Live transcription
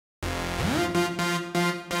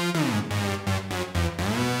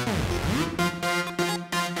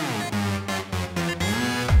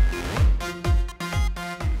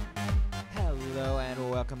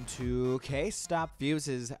to K-Stop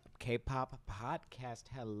Fuses K-Pop podcast.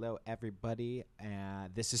 Hello, everybody.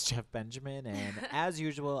 This is Jeff Benjamin, and as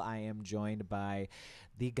usual, I am joined by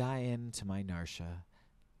the guy in to my Narsha,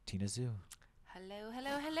 Tina Zhu. Hello,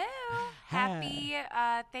 hello, hello. Happy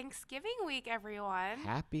Thanksgiving week, everyone.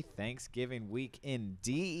 Happy Thanksgiving week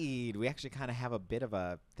indeed. We actually kind of have a bit of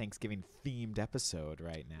a Thanksgiving themed episode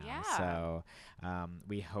right now. Yeah. So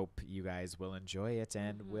we hope you guys will enjoy it,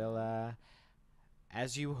 and we'll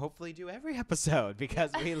as you hopefully do every episode,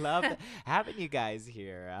 because we love having you guys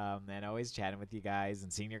here and always chatting with you guys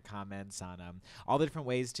and seeing your comments on all the different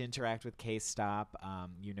ways to interact with K-Stop.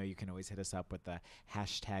 You can always hit us up with the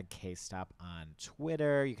hashtag K-Stop on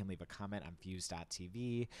Twitter. You can leave a comment on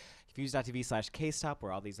fuse.tv. Fuse.tv/K-Stop,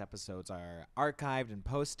 where all these episodes are archived and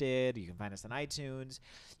posted. You can find us on iTunes.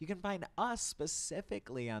 You can find us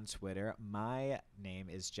specifically on Twitter. My name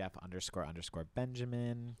is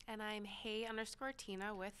Jeff__Benjamin. And I'm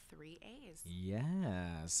Hey_Tina with 3 A's.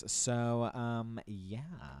 Yes. So,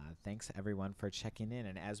 thanks everyone for checking in.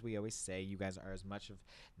 And as we always say, you guys are as much of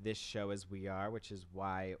this show as we are, which is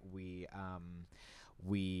why we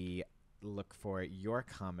look for your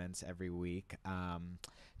comments every week.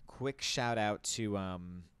 Quick shout out to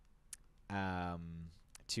at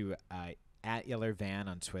Yeller Van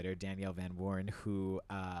on Twitter, Danielle Van Warren, who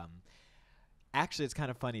actually it's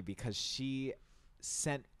kind of funny because she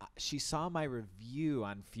saw my review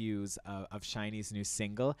on Fuse of Shiny's new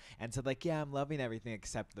single and said, like, yeah, I'm loving everything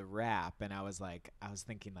except the rap. And I was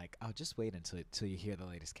thinking like, oh, just wait until you hear the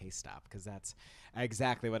latest K-Stop, because that's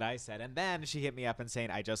exactly what I said. And then she hit me up and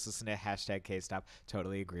saying, I just listened to hashtag K-Stop,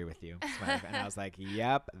 totally agree with you. And I was like,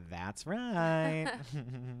 yep, that's right.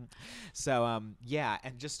 So and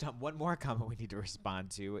just one more comment we need to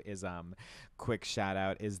respond to is quick shout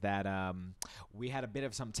out is that we had a bit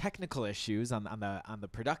of some technical issues on the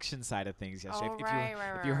production side of things yesterday.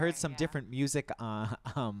 If you heard some different music,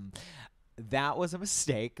 that was a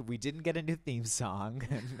mistake. We didn't get a new theme song.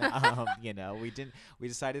 We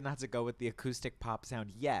decided not to go with the acoustic pop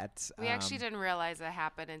sound yet. We actually didn't realize it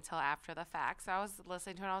happened until after the fact. So I was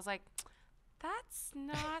listening to it and I was like, that's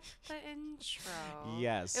not the intro.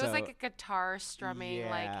 Yes. It was like a guitar strumming,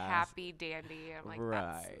 like happy dandy. I'm like,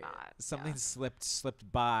 that's not. Something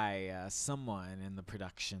slipped by someone in the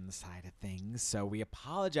production side of things. So we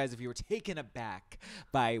apologize if you were taken aback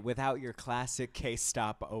without your classic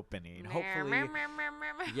K-Stop opening. Hopefully,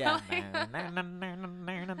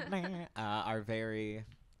 our very,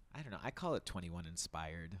 I don't know, I call it 21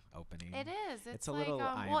 inspired opening. It is. It's a like, little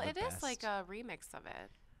it is like a remix of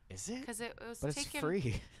it. Is it? Because it was but taken. It's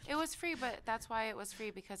free. It was free, but that's why it was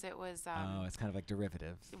free, because it was. It's kind of like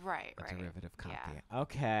derivative. Right. A derivative copy. Yeah.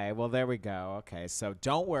 Okay. Well, there we go. Okay. So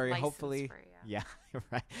don't worry. License hopefully. free, yeah.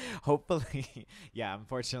 Right. Hopefully. Yeah.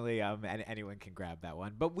 Unfortunately, anyone can grab that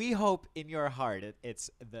one. But we hope in your heart it's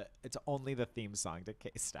only the theme song to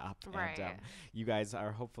K-Stop. Right. And you guys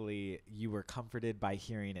are you were comforted by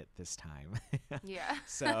hearing it this time. Yeah.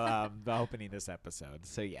 So the opening this episode.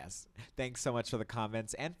 So yes, thanks so much for the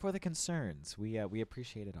comments and for the concerns. We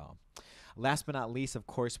appreciate it all. Last but not least, of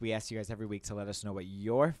course, we ask you guys every week to let us know what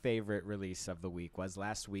your favorite release of the week was.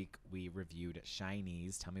 Last week, we reviewed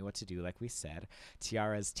Shiny's Tell Me What to Do, like we said,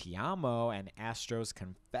 Tiara's Ti Amo, and Astro's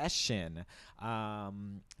Confession.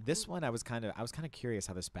 This one, I was kind of curious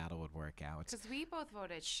how this battle would work out. Because we both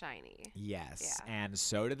voted Shiny. Yes, yeah. And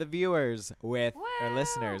so did the viewers or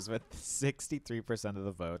listeners with 63% of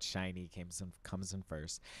the vote. Shiny comes in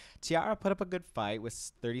first. Tiara put up a good fight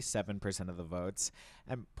with 37% of the votes,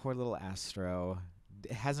 and poor little Astro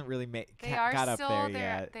hasn't really got up there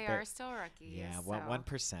yet. They are still rookies. Yeah, so.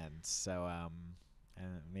 1%. So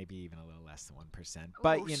maybe even a little less than 1%.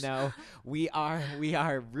 But we are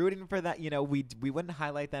rooting for that. We wouldn't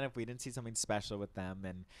highlight that if we didn't see something special with them.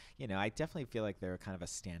 And I definitely feel like they're kind of a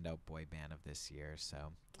standout boy band of this year. So.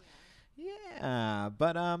 Yeah,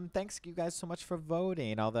 but thanks you guys so much for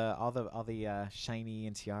voting. All the Shiny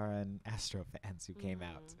and Tiara and Astro fans who came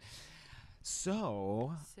out.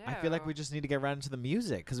 So I feel like we just need to get right into the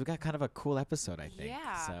music, because we got kind of a cool episode, I think.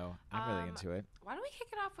 Yeah. So I'm really into it. Why don't we kick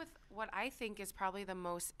it off with what I think is probably the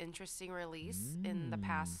most interesting release in the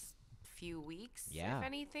past few weeks, if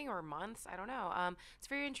anything, or months. I don't know. It's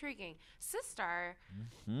very intriguing. Sistar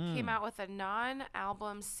came out with a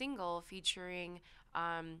non-album single featuring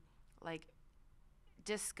like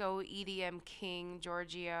disco EDM king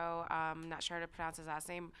Giorgio, not sure how to pronounce his last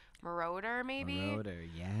name, Moroder maybe. Moroder,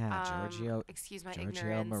 yeah, Excuse my Giorgio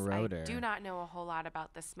ignorance. Moroder. I do not know a whole lot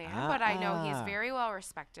about this man, but I know he's very well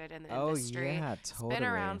respected in the industry. Yeah, totally. He's been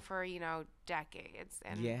around for, decades.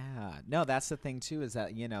 And yeah. No, that's the thing too, is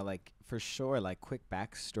that, like for sure, like quick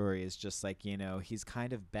backstory is just like, he's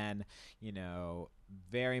kind of been,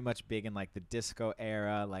 very much big in like the disco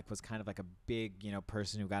era, like was kind of like a big,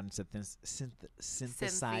 person who got into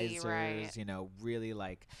synthesizers, right. Really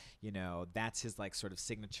like, that's his like sort of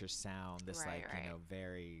signature sound, this right,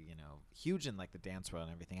 very, huge in like the dance world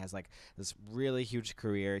and everything, has like this really huge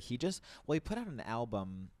career. He put out an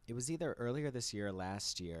album, it was either earlier this year or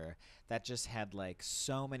last year, that just had like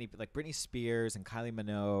so many, like Britney Spears and Kylie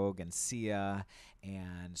Minogue and Sia,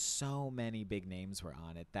 and so many big names were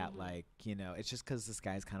on it that like, it's just because this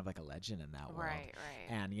guy's kind of like a legend in that world. Right.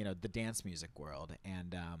 And, the dance music world.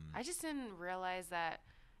 And I just didn't realize that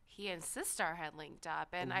he and Sistar had linked up.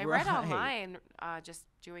 And I read online, just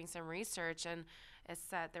doing some research, and it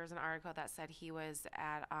said there was an article that said he was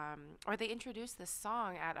at, or they introduced this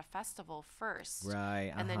song at a festival first.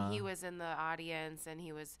 Right. And then he was in the audience, and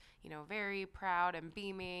he was, very proud and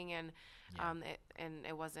beaming. And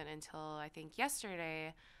it wasn't until I think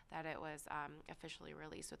yesterday that it was officially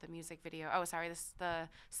released with the music video. Oh, sorry, the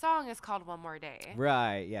song is called One More Day.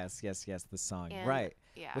 Right. Yes. The song. And, right.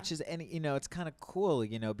 Yeah. Which is, and it's kind of cool,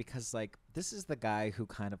 because like this is the guy who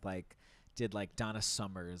kind of like did like Donna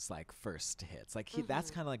Summer's like first hits. Like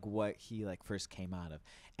that's kind of like what he like first came out of.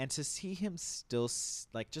 And to see him still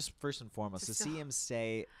like, just first and foremost, to see him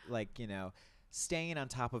say like, staying on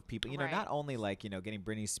top of people, not only like, getting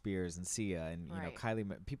Britney Spears and Sia and, Kylie,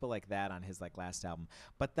 people like that on his like last album,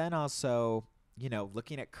 but then also,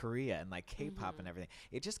 looking at Korea and like K-pop and everything.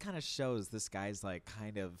 It just kind of shows this guy's like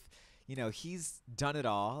kind of, he's done it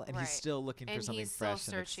all, and he's still looking for something fresh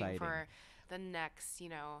and exciting. He's still searching for the next,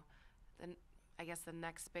 I guess the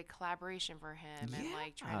next big collaboration for him, and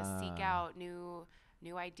like trying to seek out new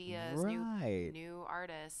ideas, new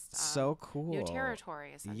artists. So cool. New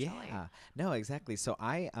territory, essentially. Yeah. No, exactly. So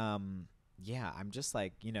I'm just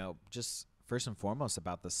like, just first and foremost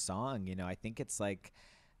about the song, I think it's like,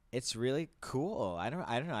 it's really cool. I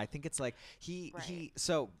don't know. I think it's like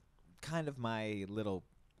so kind of my little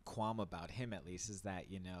qualm about him, at least, is that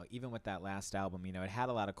even with that last album, it had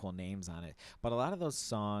a lot of cool names on it, but a lot of those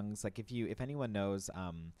songs, like if anyone knows,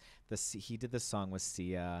 he did this song with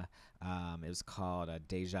Sia, it was called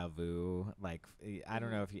Deja Vu. Like I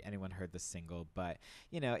don't know if anyone heard the single, but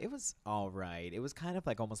it was all right. It was kind of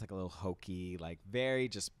like almost like a little hokey, like very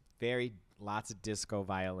lots of disco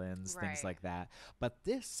violins, things like that, but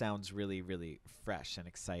this sounds really, really fresh and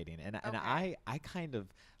exciting, and I kind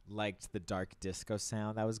of liked the dark disco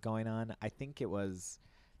sound that was going on. I think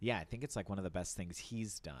it's like one of the best things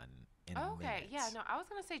he's done in minutes. Yeah, no, I was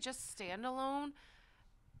gonna say just standalone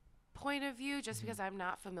point of view, just because I'm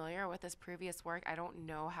not familiar with his previous work, I don't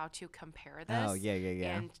know how to compare this. Oh,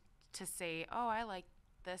 yeah. And to say, oh, I like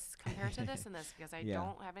this compared to this and this, because I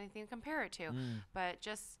don't have anything to compare it to. But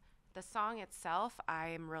just the song itself,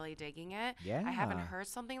 I'm really digging it. Yeah. I haven't heard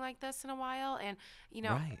something like this in a while. And,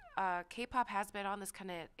 K-pop has been on this kind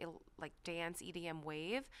of like dance EDM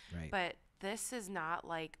wave. Right. But this is not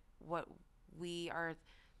like what we are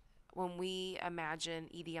when we imagine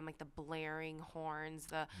EDM, like the blaring horns,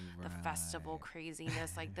 the festival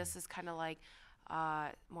craziness. Like this is kind of like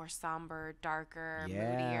more somber, darker,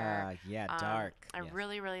 moodier. Yeah, dark. I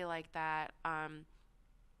really, really like that.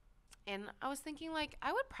 And I was thinking, like,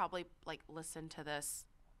 I would probably, like, listen to this,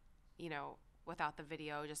 without the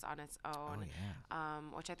video, just on its own.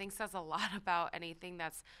 Which I think says a lot about anything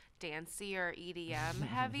that's dancey or EDM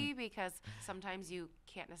heavy, because sometimes you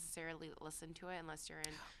can't necessarily listen to it unless you're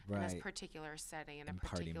in this particular setting, in a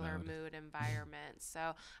particular mood environment.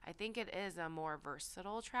 So I think it is a more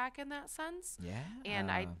versatile track in that sense. Yeah. And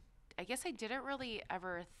I guess I didn't really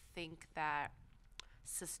ever think that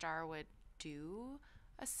Sistar would do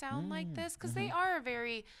a sound like this, because they are a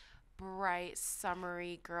very bright,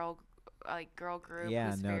 summery girl group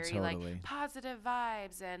who's very like positive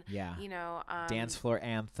vibes and dance floor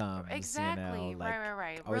anthems. Exactly. Like,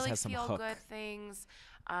 right. Always really has some feel hook. good things.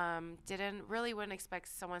 Wouldn't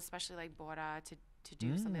expect someone, especially like Bora, to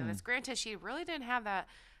do something like this. Granted, she really didn't have that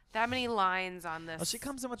many lines on this. Well, she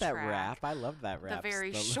comes in with track. that rap. I love that rap. The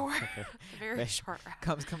very short rap.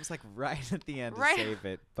 Comes like right at the end to save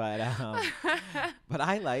it. But but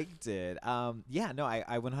I liked it. I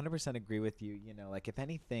 100% agree with you. Like if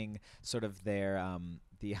anything, sort of their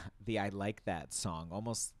the I Like That song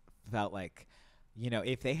almost felt like,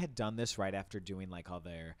 if they had done this right after doing like all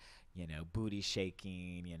their, booty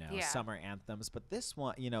shaking, Yeah. summer anthems. But this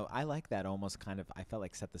one, I like that almost kind of, I felt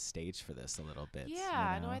like set the stage for this a little bit.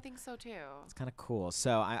 Yeah, no, I think so too. It's kind of cool.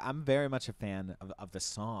 So I'm very much a fan of the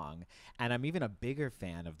song, and I'm even a bigger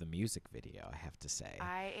fan of the music video, I have to say.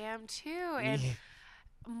 I am too. And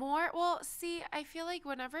I feel like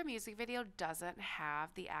whenever a music video doesn't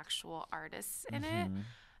have the actual artists in it,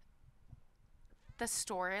 the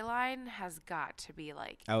storyline has got to be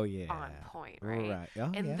like on point, right?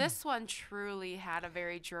 Oh, and this one truly had a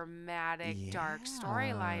very dramatic, dark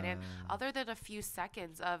storyline. And other than a few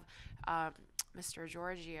seconds of Mr.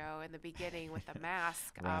 Giorgio in the beginning with the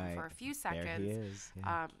mask for a few seconds, there he is.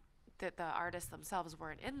 that the artists themselves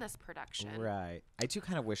weren't in this production. Right. I do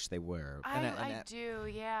kind of wish they were. I do,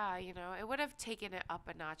 yeah. It would have taken it up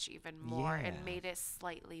a notch even more and made it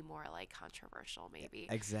slightly more like controversial, maybe.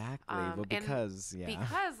 Exactly. Because,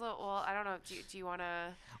 well, I don't know. Do you want to?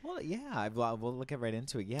 Well, yeah. We'll look right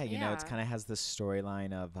into it. Yeah, it kind of has this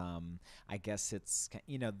storyline of, I guess it's,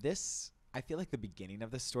 this. I feel like the beginning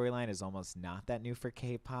of the storyline is almost not that new for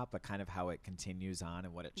K-pop, but kind of how it continues on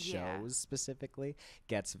and what it shows specifically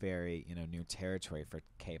gets very, new territory for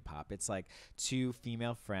K-pop. It's like two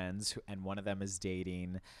female friends and one of them is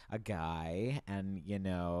dating a guy, and,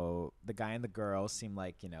 the guy and the girl seem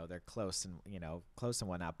like, they're close and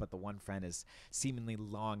whatnot, but the one friend is seemingly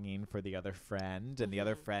longing for the other friend, and the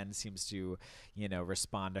other friend seems to,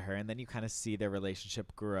 respond to her, and then you kind of see their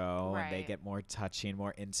relationship grow, and they get more touchy and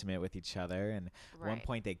more intimate with each other. And at one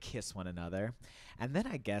point they kiss one another, and then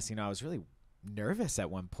I guess I was really nervous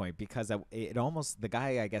at one point because the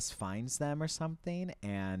guy I guess finds them or something,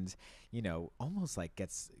 and almost like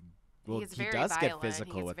gets he does get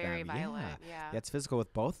physical with them. Yeah, gets physical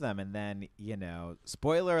with both of them, and then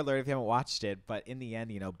spoiler alert if you haven't watched it, but in the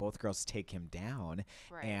end both girls take him down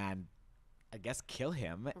and I guess kill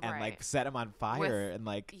him and like set him on fire and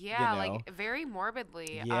like like very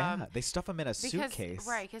morbidly. They stuff him in a suitcase.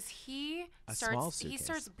 Right, because he starts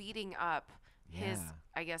beating up his.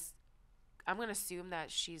 I guess I'm gonna assume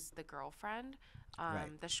that she's the girlfriend,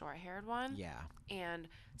 the short-haired one. Yeah. And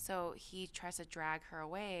so he tries to drag her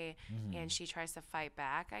away, and she tries to fight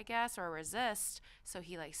back, I guess, or resist. So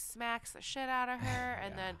he like smacks the shit out of her,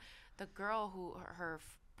 and then the girl who her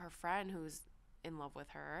friend who's in love with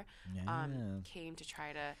her came to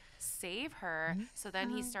try to save her. So then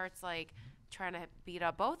he starts like trying to beat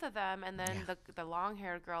up both of them, and then the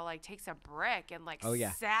long-haired girl like takes a brick and like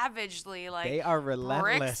savagely like they are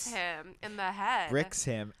relentless, bricks him in the head,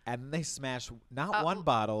 and they smash not one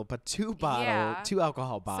bottle but two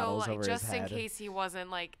alcohol bottles over his head, just in case he wasn't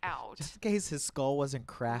like out, just in case his skull wasn't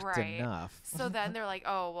cracked enough. So then they're like,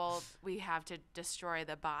 oh well, we have to destroy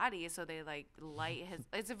the body, so they like light his.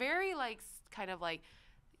 It's a very like kind of like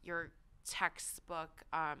your textbook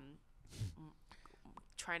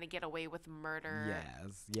trying to get away with murder.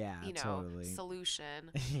 Totally.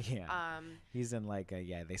 Solution. He's in like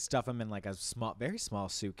they stuff him in like a very small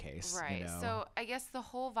suitcase. Right. So I guess the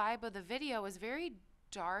whole vibe of the video was very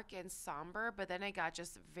dark and somber, but then it got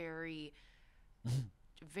just very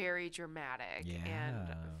very dramatic and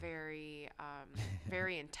very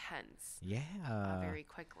very intense. Very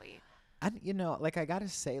quickly. And, like, I got to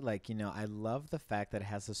say, like, I love the fact that it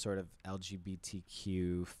has this sort of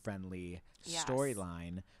LGBTQ-friendly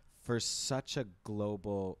storyline for such a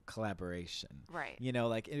global collaboration. Right.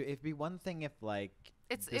 Like, it'd be one thing if, like...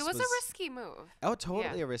 It was a risky move. Oh,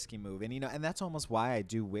 totally a risky move. And, and that's almost why I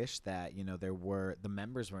do wish that, the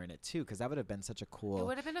members were in it, too, because that would have been such a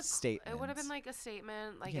cool statement. It would have been, like, a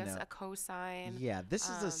statement, like a cosign. Yeah, this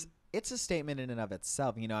is it's a statement in and of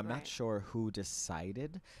itself. I'm not sure who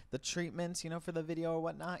decided the treatments, for the video or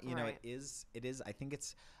whatnot. It is. I think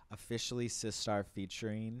it's officially Sistar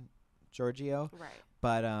featuring Giorgio. Right.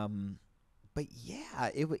 But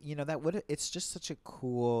yeah, it would. That would. It's just such a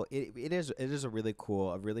cool. It is a really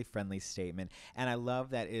cool, a really friendly statement, and I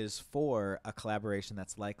love that it is for a collaboration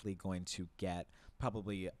that's likely going to get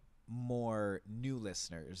probably more new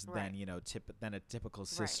listeners than than a typical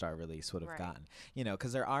Sistar release would have gotten,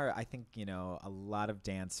 because there are, I think, a lot of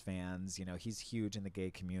dance fans. He's huge in the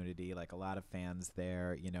gay community, like a lot of fans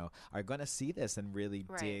there are going to see this and really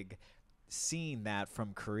dig seeing that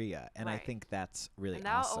from Korea, and I think that's really awesome.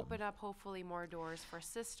 That'll open up hopefully more doors for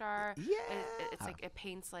Sistar. It's like it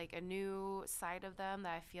paints like a new side of them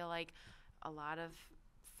that I feel like a lot of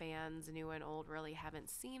fans, new and old, really haven't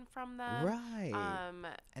seen from them. Right.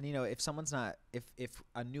 And if someone's not, if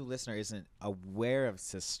a new listener isn't aware of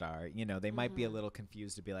Sistar, they might be a little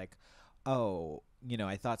confused to be like, oh,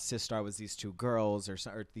 I thought Sistar was these two girls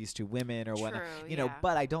or these two women or whatnot.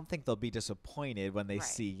 But I don't think they'll be disappointed when they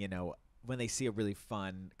see, when they see a really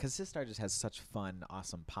fun, because Sistar just has such fun,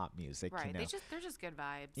 awesome pop music. Right. You know? They're just good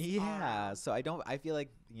vibes. Yeah. So I feel like,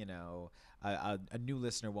 you know, a new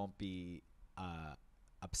listener won't be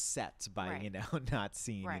upset by, you know, not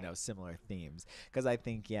seeing, you know, similar themes. Because I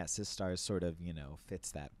think, Sistar sort of, you know,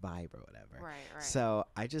 fits that vibe or whatever. Right. So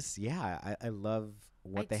I just, I love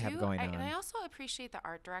what they have going on. And I also appreciate the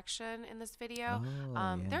art direction in this video.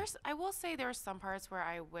 I will say there were some parts where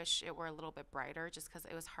I wish it were a little bit brighter just because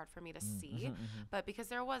it was hard for me to see. But because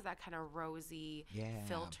there was that kind of rosy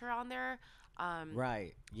filter on there.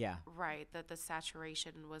 Right. That the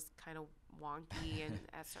saturation was kind of wonky and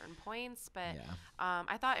at certain points. But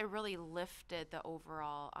I thought it really lifted the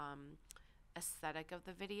overall aesthetic of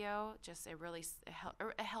the video. Just it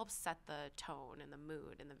helps set the tone and the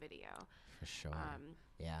mood in the video. For sure.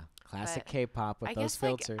 Classic K-pop with those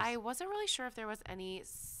filters. I wasn't really sure if there was any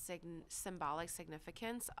symbolic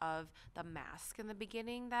significance of the mask in the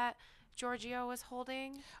beginning that Giorgio was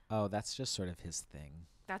holding. Oh, that's just sort of his thing.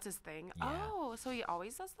 That's his thing. Yeah. Oh, so he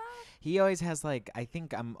always does that? He always has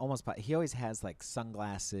he always has like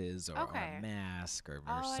sunglasses or a mask or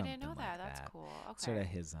something. Oh, I didn't know like that. That's cool. Okay. Sort of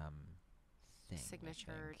his thing,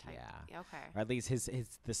 signature type. Yeah. Okay. Or at least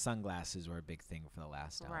the sunglasses were a big thing for the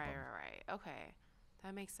last album. Right. Okay.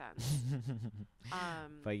 That makes sense.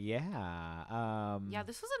 But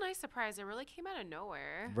this was a nice surprise. It really came out of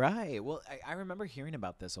nowhere. Right. Well, I remember hearing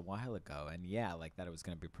about this a while ago, and like that it was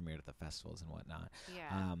going to be premiered at the festivals and whatnot.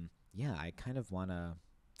 Yeah. I kind of want to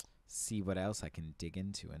see what else I can dig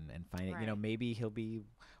into and find it. You know, maybe he'll be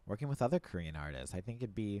working with other Korean artists. I think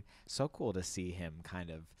it'd be so cool to see him kind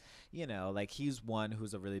of, you know, like he's one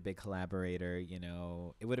who's a really big collaborator. You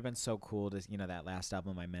know, it would have been so cool to, you know, that last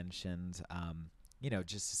album I mentioned. You know,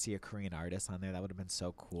 just to see a Korean artist on there, that would have been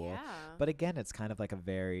so cool. Yeah. But again, it's kind of like a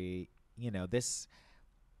very, you know, it's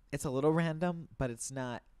a little random, but it's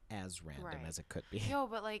not as random as it could be. Yo,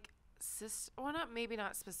 but like, maybe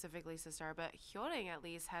not specifically Sistar, but Hyoding at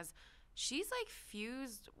least she's like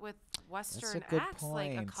fused with Western acts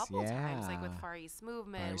like a couple times, like with Far East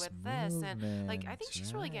Movement, and like I think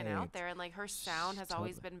she's really getting out there, and like her sound has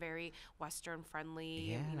always been very Western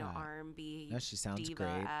friendly, you know, R&B, no, she sounds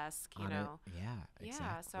diva-esque, you know.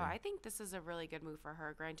 Exactly. So I think this is a really good move for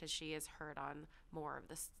her. Granted, she is heard on more of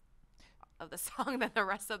the song than the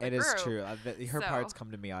rest of the group. It is true. Her parts come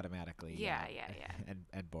to me automatically. Yeah.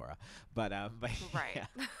 And Bora, but right.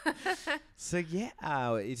 So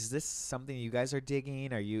is this something you guys are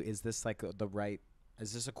digging? Is this like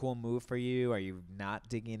is this a cool move for you? Are you not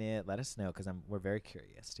digging it? Let us know, because we're very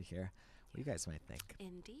curious to hear what you guys might think.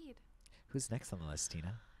 Indeed. Who's next on the list,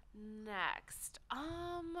 Tina? Next,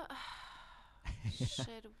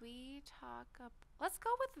 should we talk about? Let's go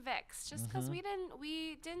with VIXX, just because we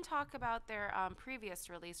didn't talk about their previous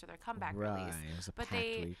release or their comeback release. It was a but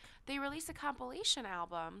week. they released a compilation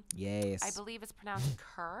album. Yes. I believe it's pronounced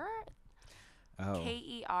Ker. Oh.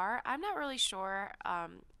 K-E-R. I'm not really sure.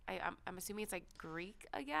 I'm assuming it's like Greek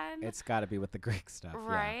again. It's got to be with the Greek stuff,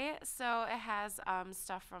 right? Yeah. So it has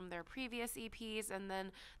stuff from their previous EPs, and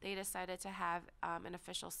then they decided to have an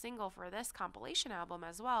official single for this compilation album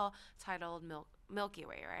as well, titled Milky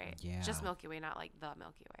Way, right? Yeah. Just Milky Way, not like the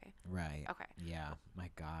Milky Way. Right. Okay. Yeah. My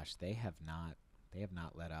gosh, they have not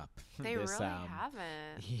let up. They really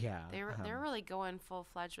haven't. Yeah. They're really going full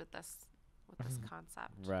fledged with this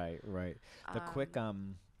concept. Right.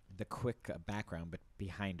 The quick background, but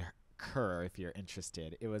behind Ker, if you're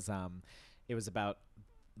interested, it was about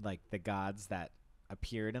like the gods that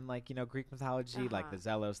appeared in, like, you know, Greek mythology, like the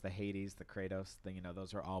Zelos, the Hades, the Kratos,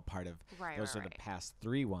 those are all part of those are the past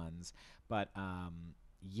three ones. But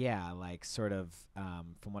like sort of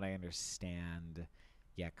from what I understand,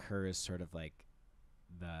 Ker is sort of like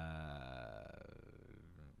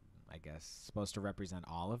I guess supposed to represent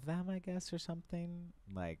all of them, I guess, or something.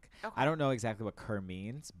 Like, I don't know exactly what Ker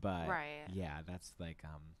means, but that's like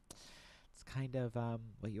it's kind of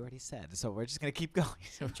what you already said. So we're just gonna keep going.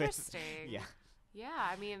 Interesting. Yeah.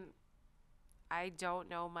 I mean, I don't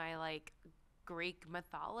know my like Greek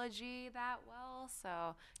mythology that well,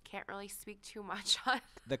 so can't really speak too much on.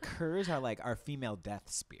 The Kers are like our female death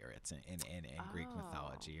spirits in Greek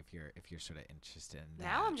mythology. If you're sort of interested in that.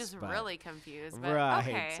 Now I'm just really confused. But right.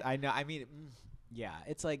 Okay. I know. I mean,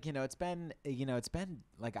 it's like, it's been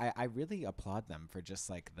like I really applaud them for just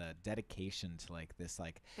like the dedication to like this,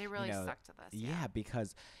 like they really stuck to this. Yeah,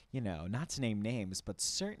 because not to name names, but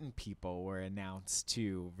certain people were announced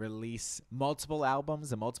to release multiple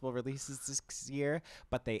albums and multiple releases this year,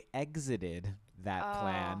 but they exited that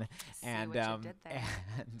plan. And they're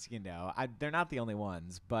not the only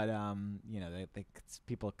ones, but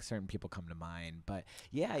certain people come to mind. But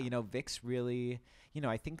VIXX really,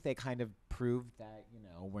 I think they kind of proved that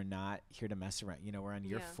we're not here to mess around. We're on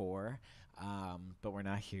year 4. But we're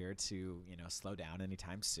not here to, slow down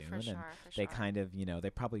anytime soon. They kind of, they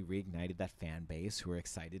probably reignited that fan base who are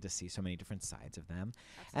excited to see so many different sides of them.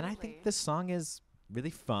 Absolutely. And I think this song is really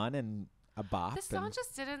fun and a bop. This song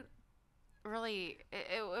just didn't really,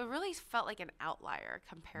 it really felt like an outlier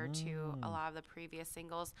compared to a lot of the previous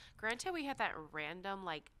singles. Granted, we had that random,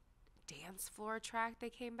 dance floor track they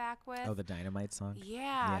came back with. Oh, the Dynamite song?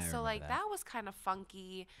 Yeah, so that was kind of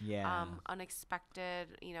funky, unexpected,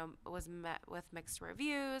 was met with mixed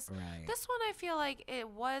reviews. Right. This one I feel like it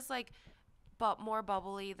was but more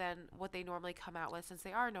bubbly than what they normally come out with, since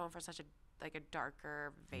they are known for such a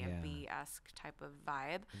darker vampy-esque type of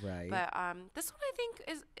vibe. Right. But this one I think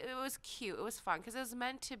it was cute. It was fun because it was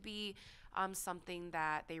meant to be something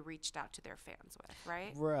that they reached out to their fans with,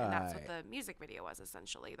 right? Right. And that's what the music video was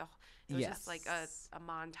essentially. It was just a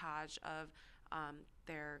montage of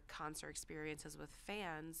their concert experiences with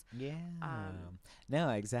fans. Yeah. No,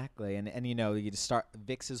 exactly. And you just start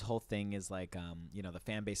VIXX's whole thing is the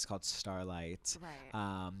fan base is called Starlight. Right.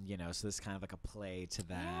 So this is kind of like a play to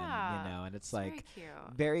them, and it's very cute.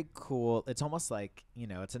 Very cool. It's almost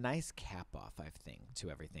it's a nice cap off, I think, to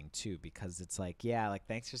everything too, because it's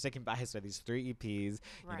thanks for sticking by us for these 3 EPs.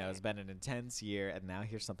 Right. It's been an intense year, and now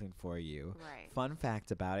here's something for you. Right. Fun fact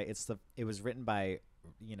about it, it was written by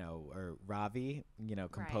or Ravi,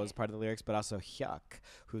 composed part of the lyrics, but also Hyuk,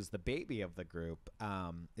 who's the baby of the group.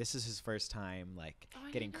 This is his first time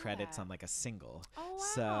getting credits on a single. Oh, wow.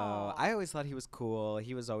 So I always thought he was cool.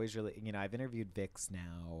 He was always really, I've interviewed VIXX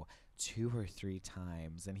now 2 or 3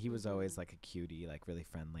 times, and he was always a cutie, really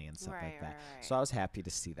friendly and stuff like that. Right. So I was happy to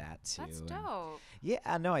see that too. That's dope.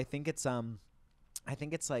 No, I think it's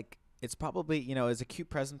it's probably, it's a cute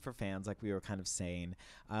present for fans, like we were kind of saying.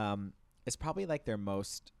 It's probably their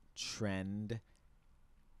most trendiest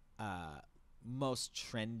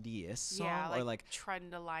song, or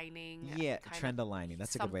trend aligning. Yeah, trend aligning.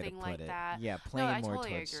 That's a good way to put it. That. Yeah, playing more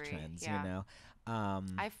totally towards agree. trends. Yeah.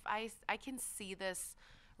 I can see this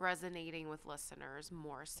resonating with listeners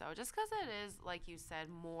more so, just because it is, like you said,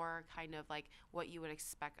 more kind of what you would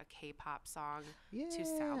expect a K-pop song to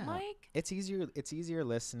sound like. It's easier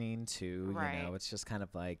listening to. Right. It's just kind of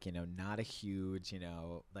not a huge,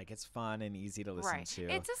 it's fun and easy to listen to.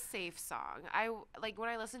 It's a safe song. When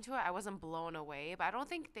I listened to it, I wasn't blown away, but I don't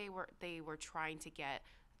think they were trying to get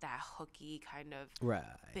that hooky kind of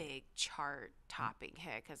big chart topping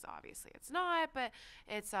hit, because obviously it's not, but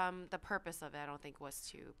it's the purpose of it I don't think was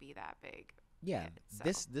to be that big. Yeah, hit, so.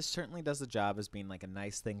 This certainly does the job as being a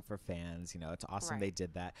nice thing for fans. It's awesome they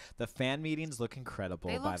did that. The fan meetings look incredible,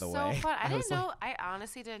 by the way. They look so fun. I didn't know. I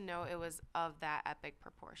honestly didn't know it was of that epic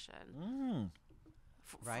proportion.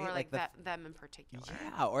 Right, for them in particular.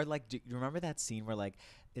 Yeah, or do you remember that scene where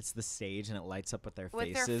it's the stage and it lights up with their faces?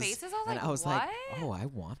 With their faces, I was what? Oh, I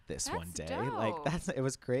want this one day. Dope. It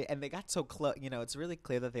was great, and they got so close. It's really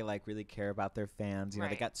clear that they really care about their fans.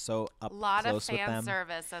 They got so up close with them. A lot of fan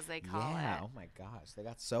service, as they call it. Yeah. Oh my gosh, they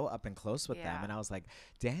got so up and close with them, and I was like,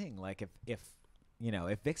 dang, if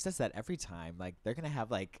VIXX does that every time, they're gonna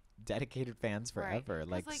have dedicated fans forever.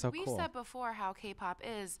 So we cool. said before how K-pop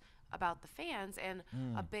is about the fans, and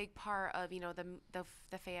a big part of the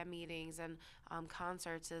fan meetings and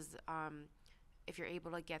concerts is if you're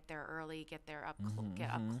able to get there early, get up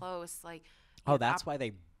close, that's why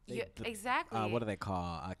they exactly. What do they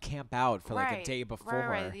call camp out for a day before?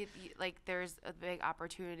 Right. There's a big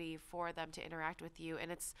opportunity for them to interact with you, and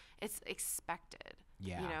it's expected.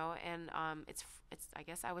 Yeah. And it's I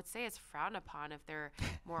guess I would say it's frowned upon if they're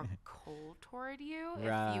more cold toward you, if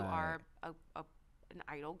you are an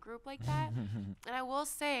idol group like that. And I will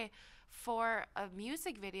say, for a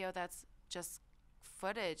music video that's just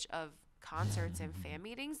footage of concerts and fan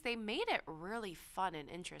meetings, they made it really fun and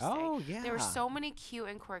interesting. Oh, yeah. There were so many cute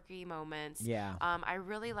and quirky moments. Yeah. I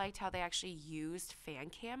really liked how they actually used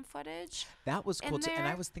fan cam footage. That was cool too. And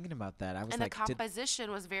I was thinking about that. I was and the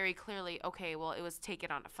composition was very clearly, okay, well, it was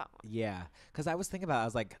taken on a phone. Yeah. Because I was thinking about it, I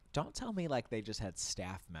was like, don't tell me they just had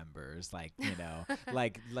staff members,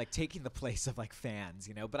 taking the place of fans,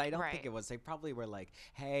 But I don't think it was. They probably were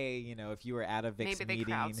hey, if you were at a VIXX meeting. Maybe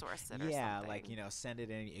they crowdsourced it or something. Send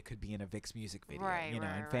it in. It could be in a VIXX music video, right,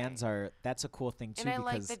 and fans that's a cool thing too,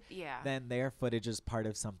 because then their footage is part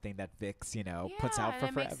of something that VIXX, puts out for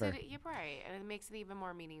forever. You're right, and it makes it even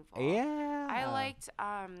more meaningful. Yeah. I liked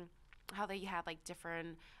how they had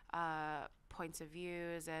different points of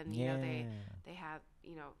views, and they had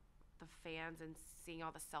the fans and seeing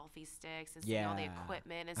all the selfie sticks and seeing all the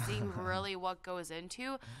equipment and seeing really what goes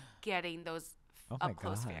into getting those up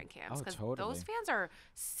close fan cams, because those fans are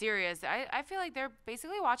serious. I feel like they're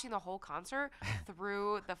basically watching the whole concert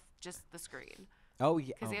through just the screen. Oh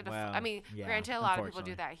yeah, because they have to. I mean, granted, a lot of people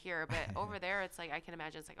do that here, but over there, it's like I can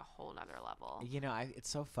imagine it's like a whole nother level. You know, it's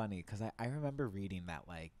so funny because I remember reading that,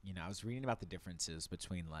 like, you know, I was reading about the differences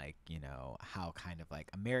between, like, you know, how kind of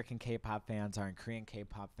like American K-pop fans are and Korean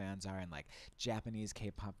K-pop fans are and like Japanese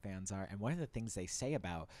K-pop fans are, and one of the things they say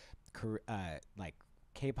about like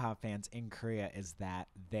K-pop fans in Korea is that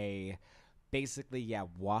they basically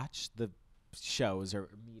watch the shows or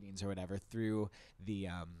meetings or whatever through the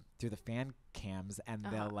fan cams, and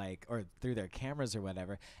they'll like, or through their cameras or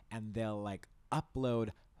whatever, and they'll like upload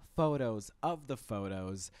photos of the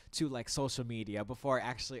photos to like social media before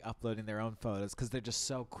actually uploading their own photos, because they're just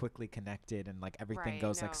so quickly connected and like everything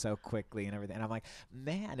goes like so quickly and everything. And I'm like,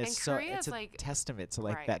 man, it's a like, testament to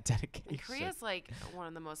like that dedication. And Korea's like one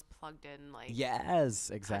of the most plugged in like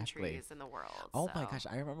countries in the world. Oh my gosh,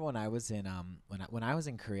 I remember when I was in when I was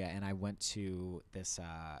in Korea and I went to this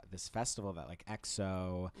festival that like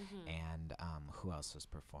EXO and who else was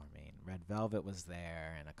performing? Red Velvet was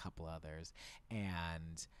there and a couple others,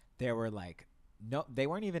 and there were like, no, they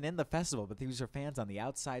weren't even in the festival, but these were fans on the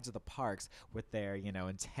outsides of the parks with their, you know,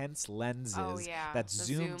 intense lenses that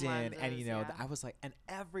zoomed in, lenses, and you know, I was like, and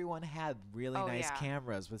everyone had really nice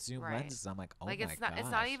cameras with zoom lenses. I'm like, oh like my gosh.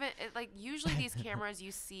 It's not even like usually these cameras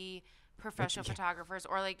you see professional photographers,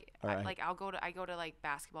 or like I go to like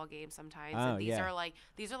basketball games sometimes, and these are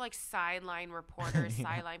like sideline reporters,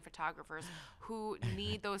 sideline photographers who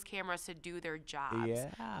need those cameras to do their jobs,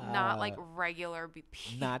 not like regular people,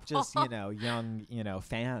 not just young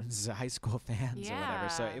fans, high school fans or whatever.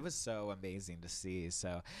 So it was so amazing to see.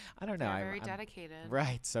 So I don't know, I'm very dedicated,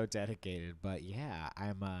 right? So dedicated, but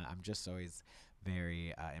I'm just always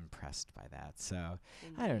very impressed by that. So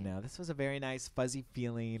I don't know, this was a very nice fuzzy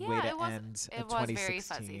feeling way to end 2016. It was very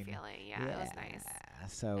fuzzy feeling. It was nice.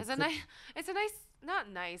 So it's a nice, not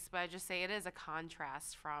nice, but I just say it is a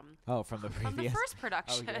contrast from the previous, from the first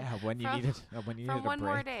production. When you needed from a One break.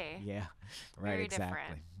 More Day. Right, very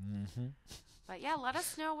exactly. But let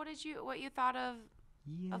us know what you thought of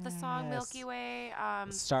the song Milky Way.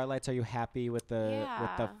 Starlights, are you happy with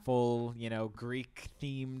the full, Greek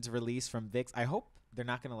themed release from VIXX? I hope they're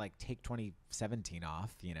not going to like take 2017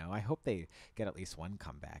 off, I hope they get at least one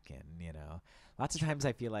comeback in, Lots of times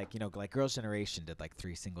I feel like, like Girls' Generation did like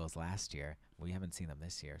 3 singles last year. We haven't seen them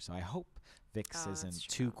this year. So I hope VIXX isn't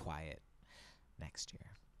too quiet next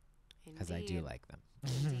year, because I do like them.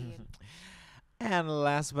 Indeed. And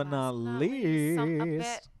last but not least,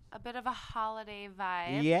 a bit of a holiday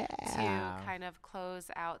vibe to kind of close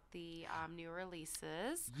out the new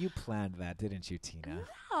releases. You planned that, didn't you, Tina?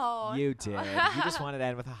 No. You did. You just wanted to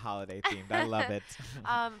end with a holiday theme. I love it.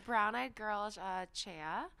 Brown Eyed Girl,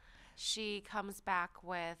 JeA, she comes back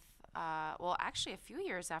with, actually a few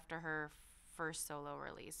years after her first solo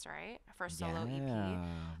release, right? First solo EP. Oh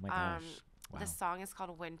my gosh. Wow. The song is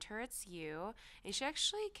called Winter It's You, and she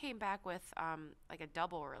actually came back with like a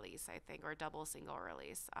double release, I think, or a double single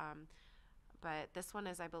release. But this one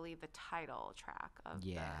is, I believe, the title track of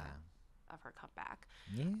her comeback.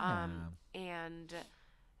 And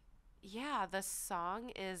the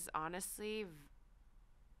song is honestly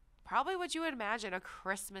probably what you would imagine a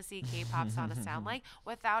Christmassy K-pop song to sound like,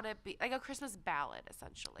 without it be like a Christmas ballad,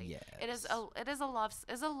 essentially. Yes. It is a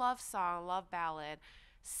love song, love ballad,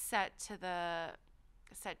 set to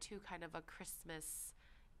kind of a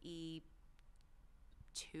Christmas-y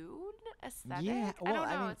tune aesthetic. I don't know.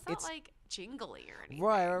 I mean, it's not like jingly or anything.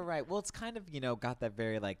 Right. Well, it's kind of, got that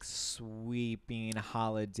very like sweeping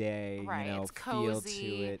holiday, it's cozy, feel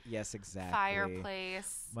to it. Yes, exactly.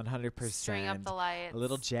 Fireplace. 100%. String up the lights. A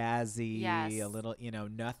little jazzy. Yes. A little,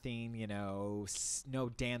 nothing, no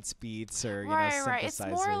dance beats or, synthesizers.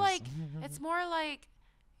 Right. It's more like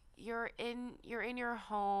you're in your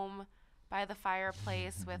home by the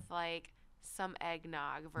fireplace with like some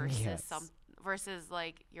eggnog versus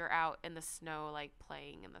like you're out in the snow, like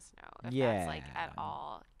playing in the snow. If that's like at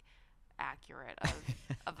all accurate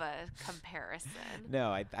of a comparison.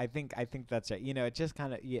 No, I think that's right. It just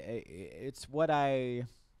kind of it's what I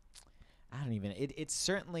I don't even. It's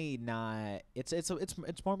certainly not.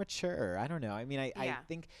 It's more mature. I don't know. I mean, I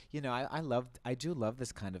think I do love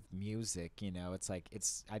this kind of music. It's like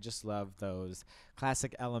I just love those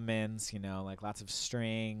classic elements. Like lots of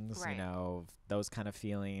strings. Right. Those kind of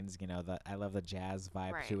feelings. I love the jazz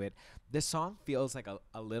vibe to Right. it. This song feels like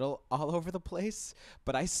a little all over the place,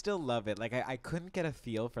 but I still love it. Like I couldn't get a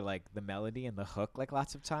feel for like the melody and the hook like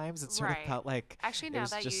lots of times. It sort of felt like actually it now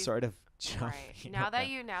was that just you sort of right now that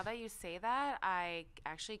you say that, I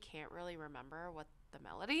actually can't really remember what the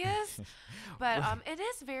melody is, but it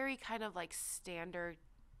is very kind of like standard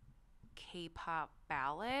K-pop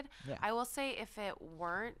ballad. Yeah. I will say if it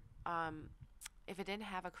didn't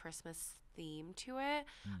have a Christmas theme to it,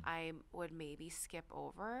 I would maybe skip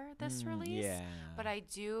over this release. Yeah. But I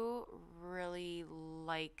do really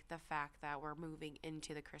like the fact that we're moving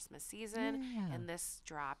into the Christmas season, and this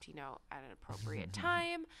dropped, at an appropriate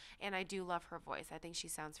time. And I do love her voice. I think she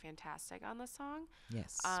sounds fantastic on the song.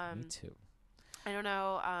 Yes, me too. I don't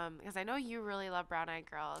know, because I know you really love Brown Eyed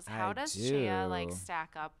Girls. How I does do. JeA like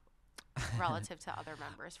stack up relative to other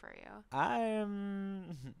members for you?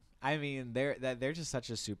 I mean, they're just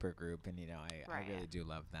such a super group, and I really do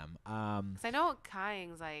love them. 'Cause I know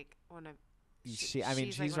Kyung's like one of. She's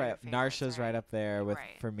like right. Narsha's right up there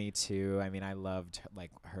Right. for me too. I mean, I loved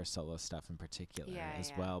like her solo stuff in particular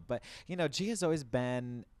as Yeah. well. But Gia's always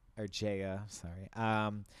been, or JeA, sorry,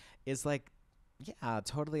 is like. Yeah,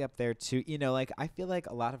 totally up there too. Like I feel like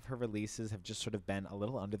a lot of her releases have just sort of been a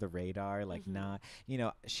little under the radar, like not,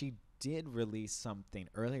 she did release something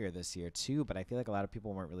earlier this year too, but I feel like a lot of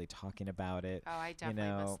people weren't really talking about it. Oh, I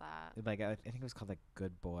definitely missed that. Like I think it was called like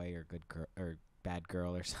Good Boy or Good Girl or Bad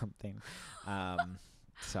Girl or something.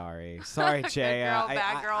 Sorry, JeA.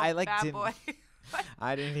 Bad girl, I like bad didn't. boy.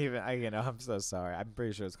 I didn't even. I'm so sorry. I'm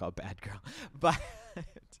pretty sure it's called Bad Girl, but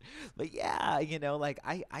yeah, like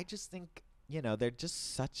I just think. They're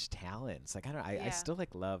just such talents. Like I still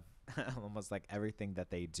like love almost like everything that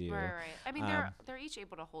they do. Right. I mean, they're each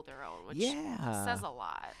able to hold their own, which says a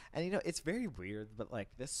lot. And it's very weird, but like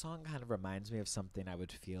this song kind of reminds me of something I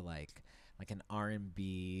would feel like an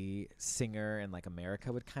R&B singer in like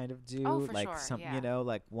America would kind of do. Oh, for like sure. some, Yeah.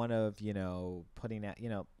 like one of putting out,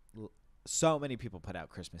 so many people put out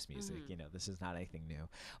Christmas music. This is not anything new.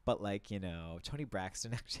 But like, Toni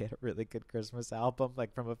Braxton actually had a really good Christmas album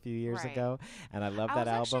like from a few years ago, and I love that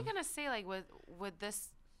album. I was actually gonna say like, would this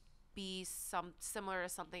be similar to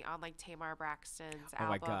something on like Tamar Braxton's album? Oh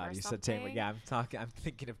my God, you said Tamar. Yeah, I'm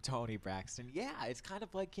thinking of Toni Braxton. Yeah, it's kind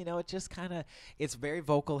of like, it just kind of, it's very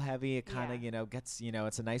vocal heavy. It kind of, gets,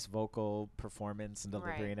 it's a nice vocal performance and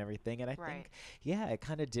delivery and everything. And I think, it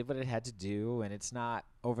kind of did what it had to do, and it's not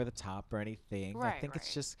over the top or anything. I think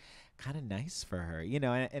it's just kind of nice for her,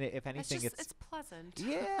 and if anything, it's pleasant.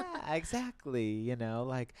 Yeah, exactly.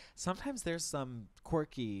 Like sometimes there's some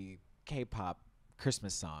quirky K-pop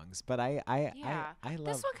Christmas songs, but I love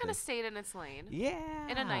this one kind of stayed in its lane. Yeah,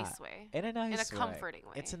 in a nice way. In a comforting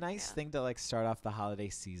way. It's a nice thing to like start off the holiday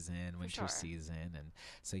season, winter season, and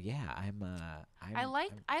so yeah, I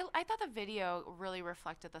thought the video really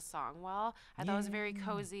reflected the song well. I thought it was very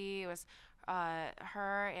cozy. It was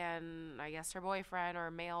her and I guess her boyfriend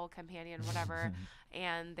or male companion, whatever,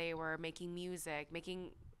 and they were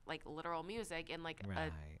making like literal music in like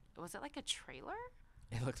was it like a trailer?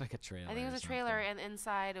 It looked like a trailer. I think it was a trailer, and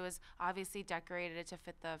inside it was obviously decorated to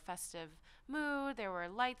fit the festive mood. There were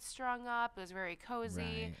lights strung up. It was very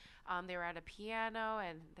cozy. They were at a piano,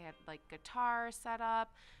 and they had like guitar set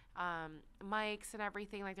up, mics and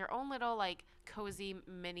everything, like their own little like cozy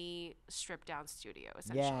mini stripped down studio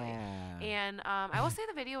essentially. And I will say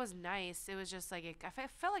the video was nice. It was just like I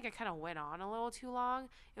felt like it kind of went on a little too long.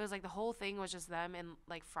 It was like the whole thing was just them and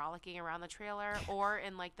like frolicking around the trailer or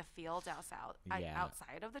in like the fields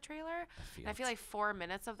outside of the trailer. And I feel like 4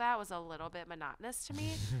 minutes of that was a little bit monotonous to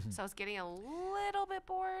me. So I was getting a little bit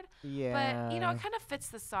bored. But it kind of fits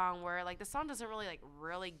the song where like the song doesn't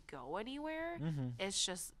really go anywhere. It's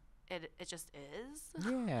just it just is.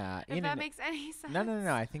 Yeah. If that makes any sense.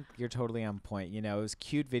 No. I think you're totally on point. It was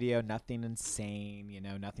cute video, nothing insane,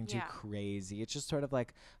 nothing too crazy. It's just sort of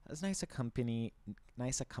like a nice accompaniment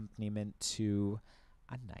to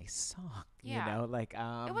a nice song. Like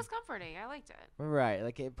it was comforting. I liked it. Right.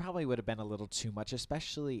 Like it probably would have been a little too much,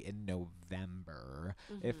 especially in November,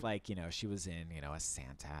 if like, she was in, a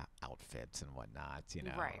Santa outfit and whatnot,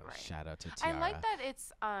 Right. Shout out to Tiara. I like that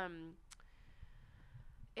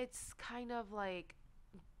it's kind of like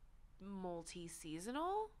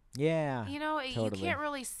multi-seasonal. Yeah. You totally. can't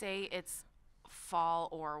really say it's fall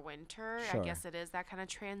or winter. Sure. I guess it is that kind of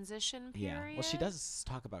transition period. Yeah. Well, she does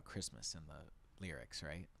talk about Christmas in the lyrics,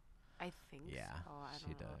 right? I think Yeah, so. I she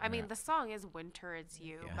don't know. does. I mean, the song is Winter It's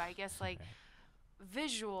You, Yeah. but I guess like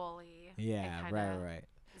visually, Yeah, it kind right, of right.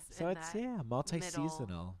 is So in it's that middle.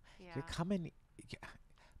 multi-seasonal. You're Yeah. coming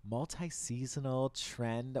multi-seasonal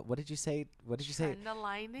trend. What did you say? What did you say? Trend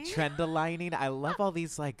aligning. Trend aligning. I love all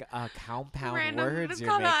these like compound Random. words you're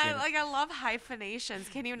making. Like I love hyphenations.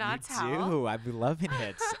 Can you not You tell? do. I'm loving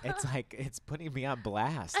it. It's like it's putting me on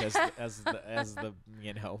blast as the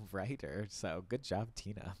writer. So good job,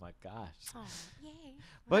 Tina. Oh my gosh. Oh, yay.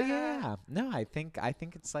 But yeah, no, I think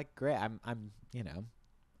it's like great. I'm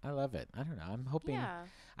I love it. I don't know. Yeah.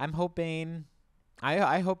 I'm hoping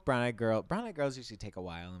I hope Brown Eyed Girls usually take a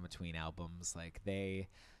while in between albums. Like they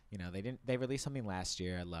they released something last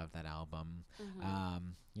year. I love that album.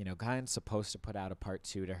 Guy's supposed to put out a part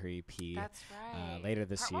 2 to her EP. That's right. Later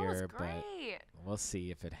this Part 1 was year, great. but we'll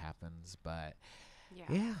see if it happens. But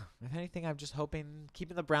yeah, if anything, I'm just hoping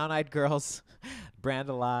keeping the Brown Eyed Girls brand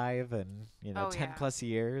alive and 10 plus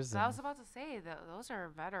years. I was about to say that those are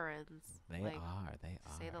veterans. They are. To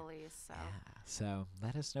say the least. So. Yeah. So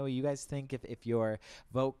let us know what you guys think. If your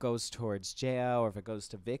vote goes towards JeA, or if it goes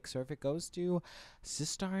to VIXX, or if it goes to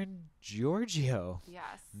Sistar Giorgio.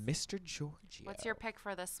 Yes. Mr. Giorgio. What's your pick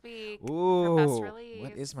for this week? Ooh. For best release?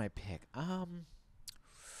 What is my pick?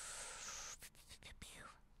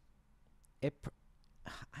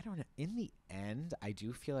 I don't know. In the end, I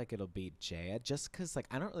do feel like it'll be JeA, just because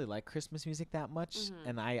I don't really like Christmas music that much,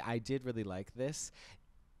 and I did really like this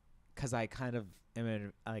because I kind of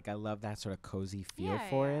I love that sort of cozy feel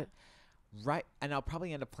for it. Right, and I'll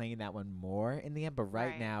probably end up playing that one more in the end, but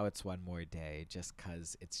right now it's One More Day, just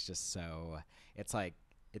because it's just so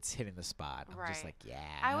it's hitting the spot. I'm just like, yeah,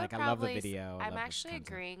 I love the video. I'm actually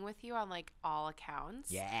agreeing with you on all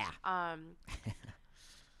accounts. Yeah.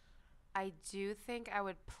 I do think I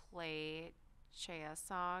would play JeA's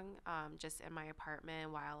song just in my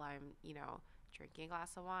apartment while I'm, drinking a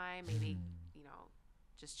glass of wine, maybe,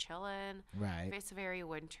 just chilling. Right. It's very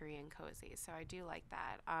wintry and cozy, so I do like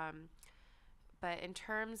that. But in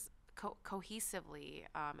terms cohesively,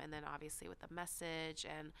 and then obviously with the message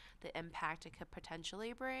and the impact it could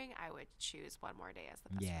potentially bring, I would choose One More Day as the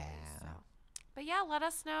best release. So. But yeah, let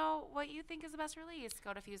us know what you think is the best release.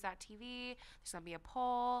 Go to fuse.tv. There's going to be a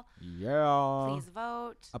poll. Yeah. Please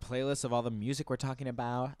vote. A playlist of all the music we're talking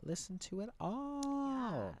about. Listen to it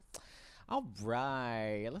all. Yes. All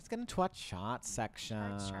right. Let's get into our chart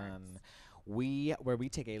section. Where we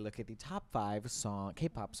take a look at the top 5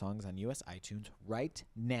 K-pop songs on US iTunes right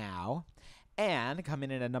now. And coming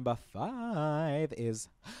in at number 5 is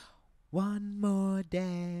One More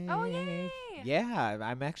Day. Oh, yay! Yeah,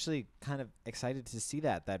 I'm actually kind of excited to see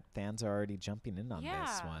that fans are already jumping in on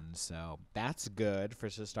this one. So that's good for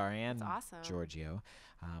Sistar and Giorgio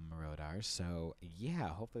Moroder. So yeah,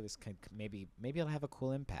 hopefully this can maybe it'll have a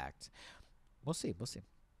cool impact. We'll see.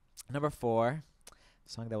 Number 4.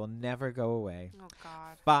 Song that will never go away. Oh,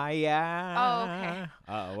 God. Fire. Oh, okay.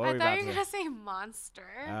 Uh-oh, I thought you were going to say Monster.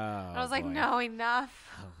 Oh, I was like, no, enough.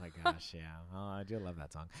 Oh, my gosh, yeah. Oh, I do love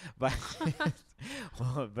that song. But,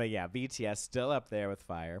 but yeah, BTS still up there with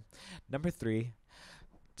Fire. Number 3,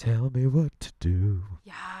 Tell Me What to Do.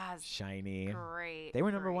 Yes. Shiny. Great. They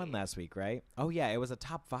were number 1 last week, right? Oh, yeah, it was a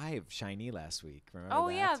top 5 Shiny last week. Remember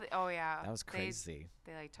that? Yeah. That was crazy.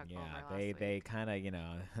 They took over last week. They kind of,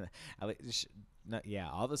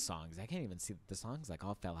 all the songs. I can't even see the songs.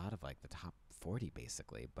 All fell out of the top 40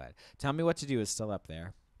 basically. But Tell Me What to Do is still up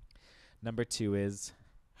there. Number 2 is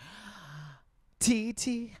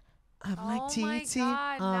TT. I'm like TT. Oh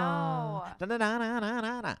my God, no. Na na na na na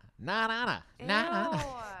na na na na.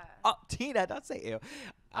 Oh, Tina, don't say ew.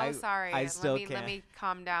 Sorry. I still can't. Let me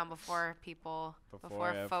calm down before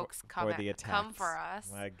folks come for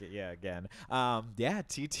us. Yeah, again.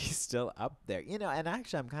 TT's still up there. And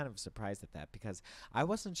actually I'm kind of surprised at that because I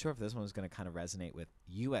wasn't sure if this one was going to kind of resonate with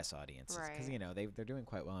U.S. audiences because, they're doing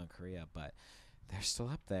quite well in Korea, but they're still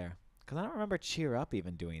up there. Because I don't remember Cheer Up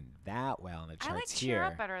even doing that well in the charts I like here. Cheer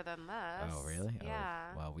Up better than this. Oh, really?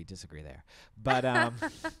 Yeah. Oh, well, we disagree there. But,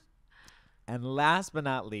 and last but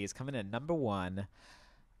not least, coming in number 1,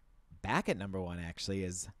 back at number 1 actually,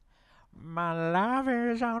 is My Love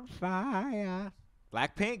Is on Fire.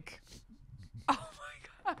 Blackpink. Oh my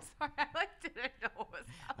God, I'm sorry. I didn't know what was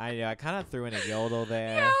happening. I know. I kind of threw in a yodel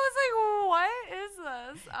there. Yeah, I was like, what is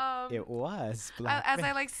this? It was Blackpink. As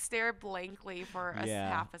I stared blankly for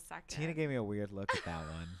half a second. Tina gave me a weird look at that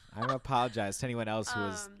one. I apologize to anyone else who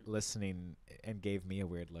was listening and gave me a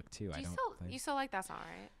weird look too. You still like that song,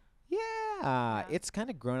 right? Yeah. It's kind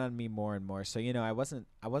of grown on me more and more. So I wasn't.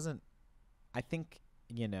 I think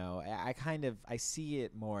I kind of I see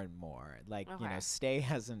it more and more. Like, Okay. Stay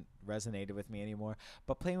hasn't resonated with me anymore,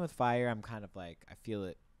 but Playing with Fire, I'm kind of like I feel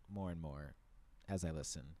it more and more as I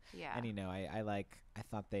listen. Yeah. And I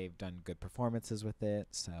thought they've done good performances with it,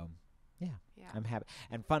 so yeah, Yeah. I'm happy.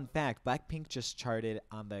 And fun fact, Blackpink just charted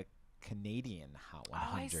on the Canadian Hot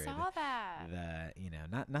 100. Oh, I saw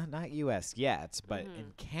that. Not US yet, but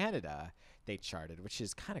in Canada they charted, which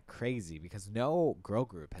is kind of crazy because no girl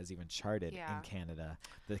group has even charted in Canada.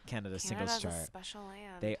 The Canada singles chart. Canada's a special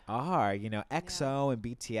land. They are, EXO and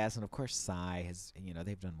BTS, and of course Psy has,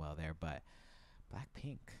 they've done well there, but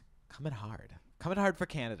Blackpink coming hard for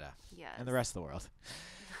Canada. Yes. And the rest of the world.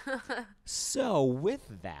 So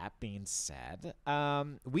with that being said,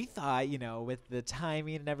 we thought, with the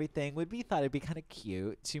timing and everything, thought it'd be kind of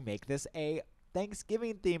cute to make this a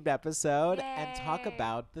Thanksgiving themed episode and talk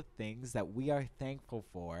about the things that we are thankful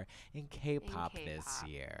for in K-pop this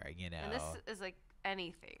year, And this is like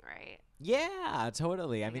anything, right? Yeah,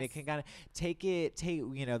 totally. I mean, it can kind of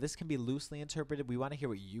this can be loosely interpreted. We want to hear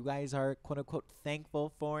what you guys are, quote unquote,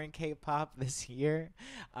 thankful for in K-pop this year.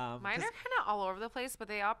 Mine are kind of all over the place, but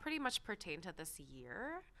they all pretty much pertain to this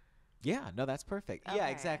year. Yeah, no, that's perfect. Okay. Yeah,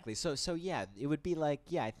 exactly. So yeah, it would be like,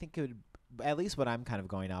 I think it would, at least what I'm kind of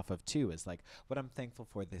going off of too is like what I'm thankful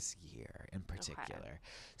for this year in particular. Okay.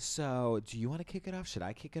 So do you want to kick it off? Should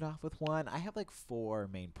I kick it off with one? I have like 4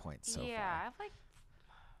 main points so far. Yeah, I have like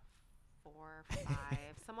 4 or 5.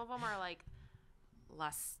 Some of them are like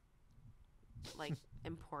less like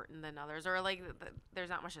important than others, or like there's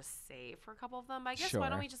not much to say for a couple of them. But I guess why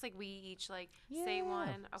don't we just we each say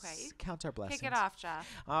one? Okay, count our blessings. Kick it off, JeA.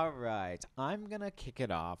 All right, I'm gonna kick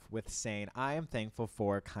it off with saying I am thankful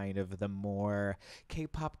for kind of the more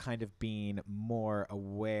K-pop kind of being more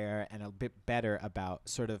aware and a bit better about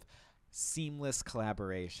sort of seamless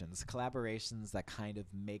collaborations that kind of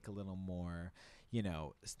make a little more,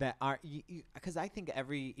 that are, because I think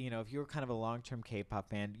every, if you were kind of a long-term K-pop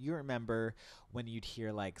fan, you remember when you'd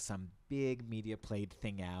hear like some big media played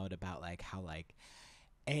thing out about like how like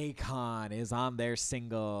Akon is on their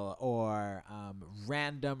single, or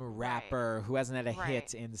random rapper who hasn't had a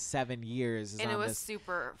hit in 7 years is and on it was this.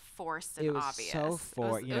 super forced and obvious. So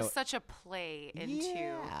it was such a play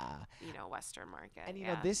into Western market.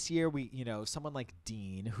 And this year we someone like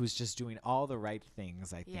Dean, who's just doing all the right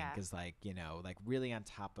things, I think is like like really on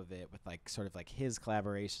top of it with like sort of like his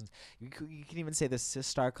collaborations. You can even say the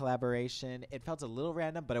Sistar collaboration. It felt a little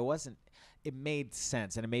random, but it wasn't. It made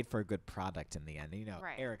sense, and it made for a good product in the end.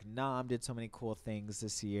 Eric Nam did so many cool things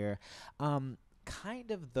this year. Kind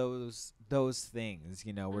of those things,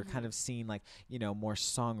 we're kind of seeing like, more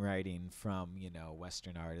songwriting from,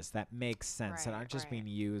 Western artists that makes sense and aren't just being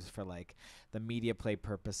used for like the media play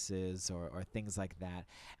purposes or things like that.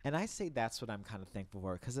 And I say that's what I'm kind of thankful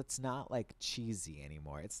for, because it's not like cheesy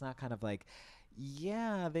anymore. It's not kind of like,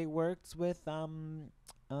 they worked with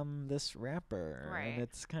this rapper, and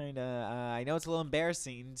it's kind of I know it's a little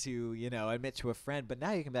embarrassing to admit to a friend, but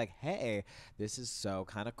now you can be like, hey, this is so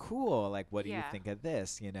kind of cool, like what do you think of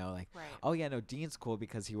this, oh yeah, no, Dean's cool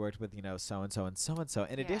because he worked with so and so and so and so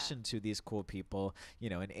in addition to these cool people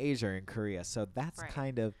in Asia and Korea. So that's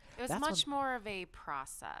kind of, it was much more of a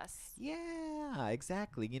process. Yeah,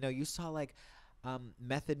 exactly. You saw like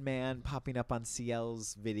Method Man popping up on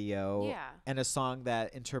CL's video, and a song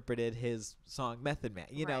that interpreted his song Method Man.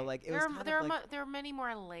 Like it there are many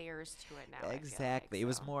more layers to it now. Exactly, like, it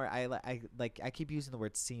was more. I keep using the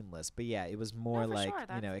word seamless, but yeah, it was more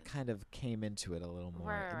it kind of came into it a little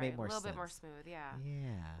more. It made more sense. A little bit more smooth. Yeah.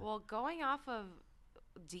 Yeah. Well, going off of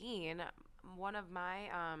Dean, one of my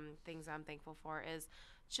things I'm thankful for is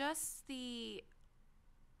just the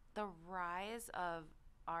rise of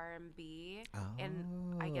R&B,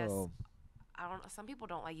 and I guess some people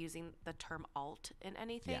don't like using the term alt in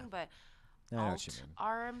anything, but alt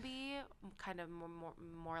R&B, kind of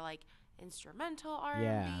more like instrumental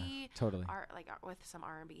R&B, totally, with some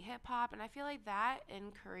R&B hip hop, and I feel like that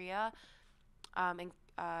in Korea,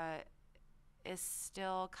 is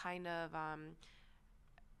still kind of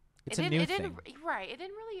it's a new thing. It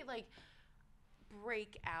didn't really like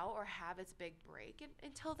break out or have its big break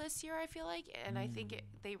until this year, I feel like, and I think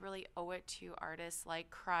they really owe it to artists like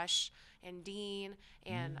Crush and Dean,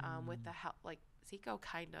 and with the help like Zico.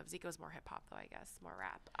 Zico's more hip hop though, I guess, more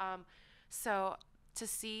rap. So to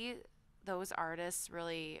see those artists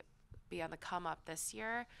really be on the come up this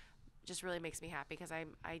year just really makes me happy, because I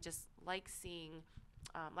just like seeing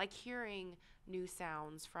like hearing new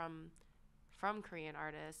sounds from Korean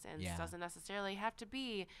artists, and doesn't necessarily have to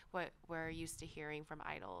be what we're used to hearing from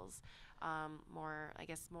idols. More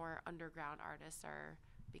underground artists are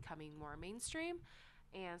becoming more mainstream,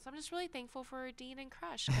 And so I'm just really thankful for Dean and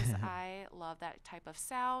Crush because I love that type of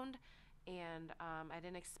sound. And I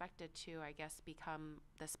didn't expect it to, I guess, become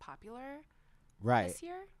this popular this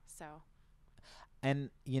year. So, and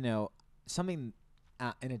something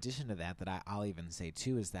in addition to that I'll even say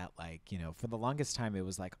too is that, like, for the longest time it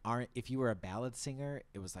was like if you were a ballad singer,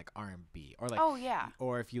 it was like R&B, or like, oh yeah,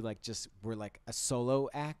 or if you like just were like a solo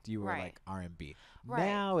act, you were like R&B. Right.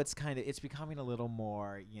 Now it's becoming a little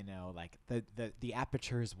more, like the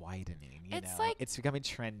aperture is widening. It's becoming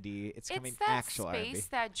trendy. It's becoming actual R&B. It's that space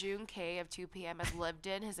that June K of 2 p.m. has lived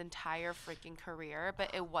in his entire freaking career, but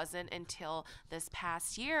it wasn't until this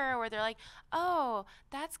past year where they're like, oh,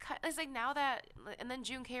 it's like now that, and then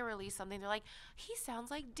June K released something, they're like, he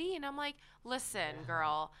sounds like Dean. I'm like, listen,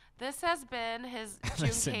 girl, this has been his June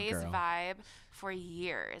K's vibe for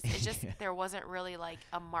years. It just there wasn't really like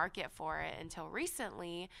a market for it until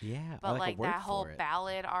recently. Yeah, but like that whole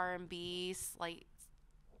ballad R&B like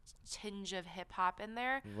tinge of hip hop in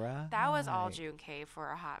there. Right. That was all June K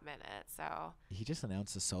for a hot minute. So he just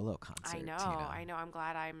announced a solo concert. I know. Tina. I know. I'm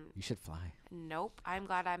glad You should fly. Nope. I'm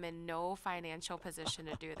glad I'm in no financial position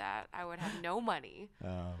to do that. I would have no money.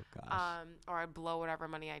 Oh gosh. Or I'd blow whatever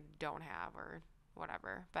money I don't have or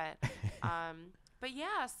whatever. But but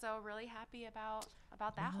yeah, so really happy about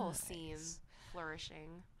that whole scene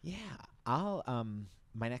flourishing. Yeah.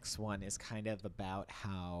 My next one is kind of about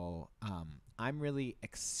how I'm really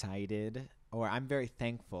excited, or I'm very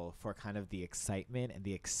thankful for kind of the excitement and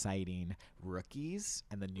the exciting rookies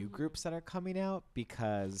and the new groups that are coming out,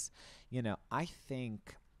 because, I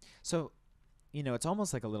think so. It's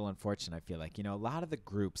almost like a little unfortunate, I feel like, a lot of the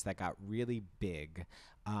groups that got really big,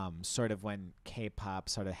 sort of when K-pop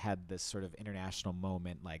sort of had this sort of international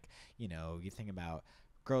moment, like, you think about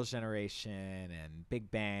Girls' Generation and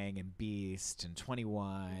Big Bang and Beast and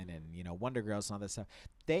 21 and, Wonder Girls and all this stuff.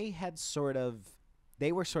 They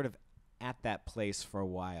were sort of at that place for a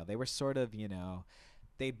while. They were sort of,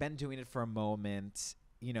 they'd been doing it for a moment.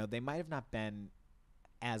 They might have not been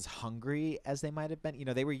as hungry as they might have been.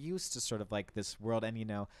 They were used to sort of like this world,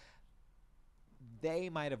 and, they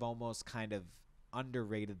might have almost kind of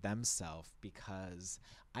underrated themselves, because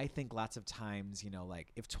I think lots of times,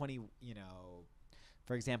 like if 20,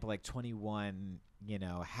 for example, like 21,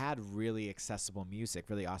 had really accessible music,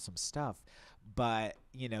 really awesome stuff, but,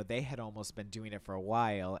 they had almost been doing it for a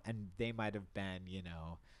while, and they might have been,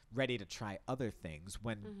 ready to try other things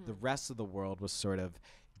when the rest of the world was sort of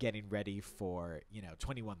getting ready for,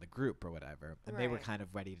 21 the group or whatever, and they were kind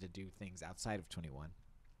of ready to do things outside of 21.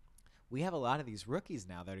 We have a lot of these rookies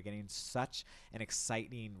now that are getting such an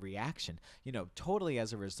exciting reaction, totally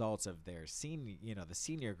as a result of their the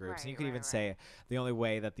senior groups. And you could even say the only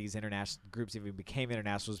way that these international groups even became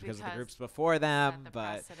international is because of the groups before them,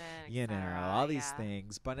 but, all these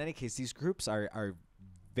things. But in any case, these groups are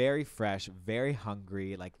very fresh, very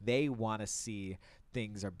hungry. Like, they want to see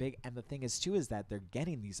things are big, and the thing is too is that they're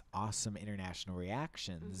getting these awesome international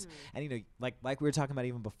reactions. And like we were talking about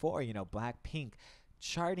even before, Blackpink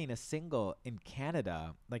charting a single in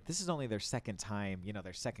Canada, like, this is only their second time,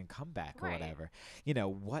 their second comeback or whatever.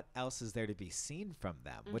 What else is there to be seen from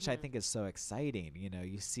them, which I think is so exciting.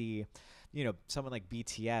 You see, someone like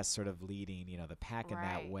BTS sort of leading, the pack in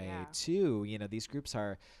that way too. These groups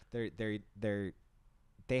are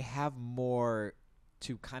they have more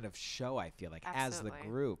to kind of show, I feel like, as the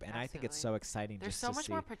group, and I think it's so exciting. There's just so to much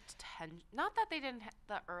see. more potential. Not that they didn't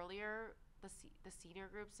the senior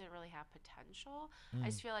groups didn't really have potential. I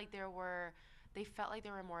just feel like they felt like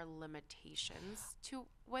there were more limitations to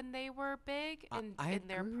when they were big in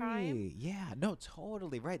their prime. Yeah, no,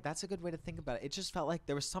 totally right. That's a good way to think about it. It just felt like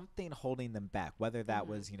there was something holding them back, whether that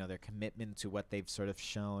was, their commitment to what they've sort of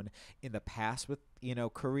shown in the past with,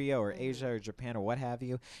 Korea or Asia or Japan or what have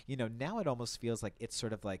you. Now it almost feels like it's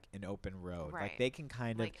sort of like an open road. Like, they can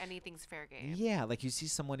kind of, like, anything's fair game. Yeah, like you see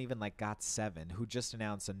someone even like GOT7 who just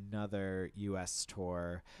announced another US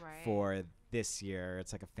tour for this year.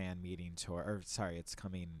 It's like a fan meeting tour, or sorry, it's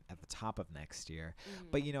coming at the top of next year.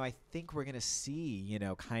 But I think we're gonna see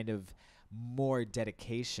kind of more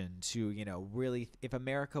dedication to really, if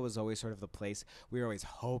America was always sort of the place we were always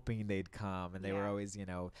hoping they'd come, and they were always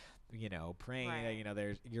praying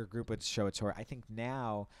that your group would show a tour. I think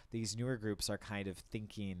now these newer groups are kind of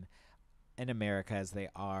thinking in America as they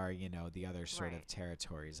are, the other sort of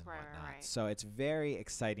territories and whatnot. So it's very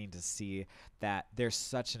exciting to see that there's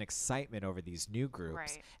such an excitement over these new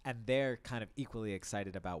groups, and they're kind of equally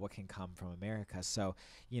excited about what can come from America. So,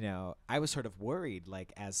 I was sort of worried,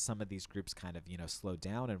 like, as some of these groups kind of, slow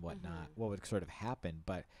down and whatnot, what would sort of happen.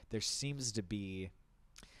 But there seems to be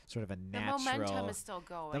sort of a the natural. momentum is still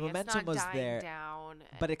going. The momentum it's not was dying there, down.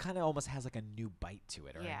 but it kind of almost has like a new bite to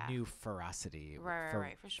it, or Yeah. a new ferocity,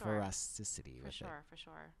 Right, for sure. ferocity For with sure, it. for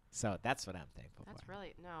sure. So that's what I'm thankful That's for.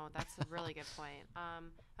 that's a really good point.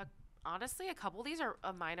 Honestly, a couple of these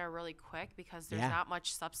of mine are really quick because there's Yeah. not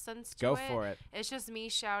much substance to Go it. for it. It's just me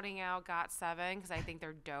shouting out "Got 7" because I think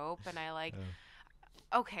they're dope, and I like.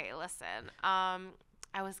 Okay, listen.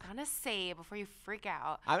 I was gonna say before you freak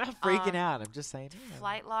out. I'm not freaking out. I'm just saying.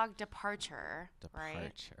 Flight log departure.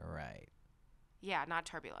 Departure, right? Yeah, not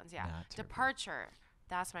turbulence. Yeah, Not departure.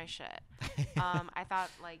 That's my shit. I thought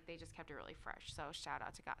like they just kept it really fresh. So shout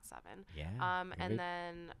out to Got 7. Yeah. And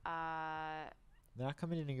then they're not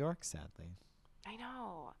coming to New York, sadly. I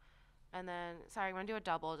know. And then, sorry, I'm going to do a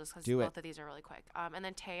double just because both of these are really quick. And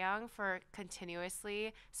then Taeyang for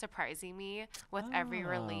continuously surprising me with every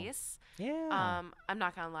release. Yeah. I'm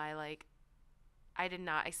not going to lie. Like, I did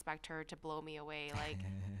not expect her to blow me away, like,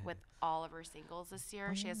 with all of her singles this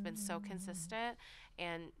year. She has been so consistent.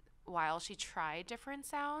 And while she tried different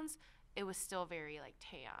sounds, it was still very, like,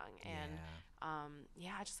 Taeyang. And,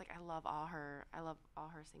 just, like, I love all her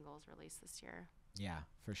singles released this year. Yeah,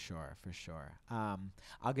 for sure.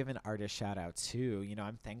 I'll give an artist shout out too. You know,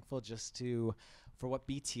 I'm thankful for what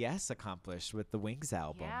BTS accomplished with the VIXX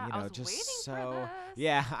album. Yeah, you know, I was just waiting so for this.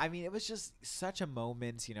 Yeah, I mean, it was just such a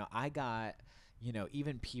moment. You know, I got, you know,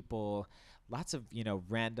 even people, lots of, you know,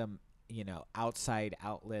 random, you know, outside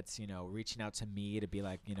outlets, you know, reaching out to me to be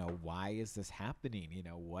like, you know, why is this happening? You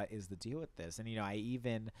know, what is the deal with this? And, you know, I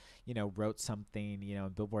even, you know, wrote something, you know,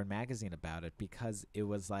 in Billboard magazine about it because it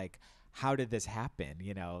was like, how did this happen?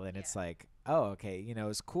 You know, and it's like, oh, okay, you know,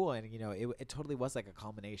 it's cool. And, you know, it totally was like a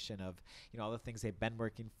culmination of, you know, all the things they've been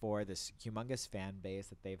working for, this humongous fan base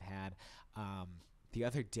that they've had. The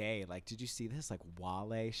other day, like, did you see this? Like,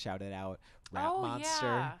 Wale shouted out Rap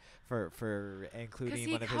Monster for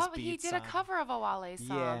including one of his beats. He did a cover of a Wale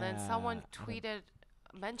song. Yeah. Then someone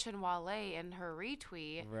mentioned Wale in her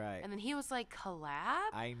retweet. Right. And then he was like,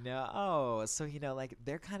 collab? I know. So, you know, like,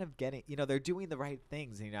 they're kind of getting, you know, they're doing the right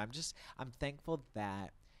things. And, you know, I'm thankful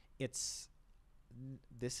that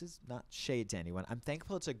this is not shade to anyone. I'm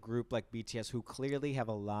thankful it's a group like BTS who clearly have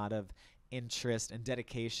a lot of interest and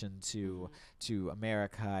dedication to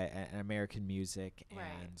America and American music,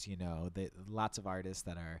 and you know, lots of artists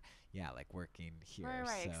that are like working here.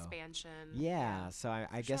 Right, so expansion. So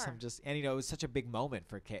I guess I'm just, and you know, it was such a big moment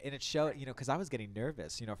for K, and it showed, you know, because I was getting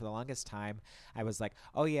nervous, you know, for the longest time I was like,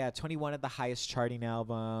 oh yeah, 21 had the highest charting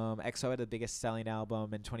album, EXO had the biggest selling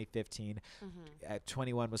album in 2015,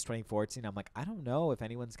 21 was 2014. I'm like, I don't know if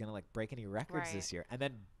anyone's gonna like break any records this year, and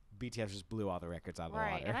then BTS just blew all the records out of the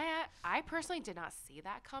water. And I personally did not see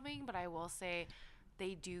that coming, but I will say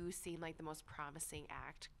they do seem like the most promising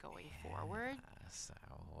act going forward. So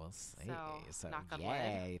we'll see. So knock on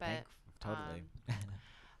wood. But, totally.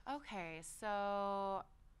 Okay, so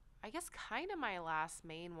I guess kind of my last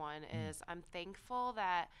main one is I'm thankful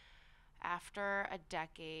that after a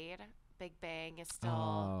decade, Big Bang is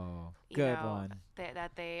still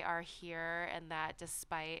that they are here, and that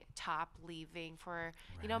despite Top leaving for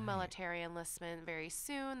military enlistment very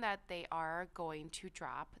soon, that they are going to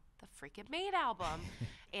drop the freaking Made album.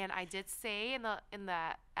 And I did say in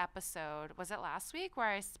that episode, was it last week,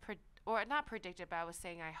 where or not predicted, but I was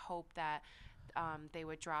saying I hope that they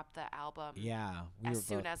would drop the album as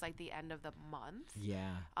soon as like the end of the month.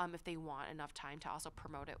 If they want enough time to also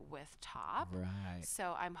promote it with Top. Right.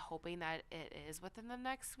 So I'm hoping that it is within the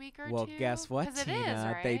next week or two. Well, guess what, Tina? It is,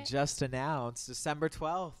 right? They just announced December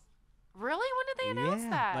 12th. Really? When did they announce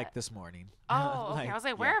that? Like this morning. Oh, okay. I was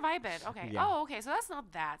like, where have I been? Okay. Yeah. Oh, okay. So that's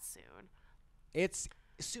not that soon. It's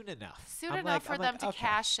soon enough. Soon enough for them to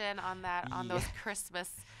cash in on that, on those Christmas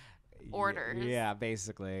orders. Yeah,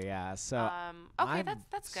 basically, yeah. So okay,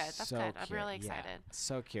 that's good. That's good. I'm really excited. Yeah,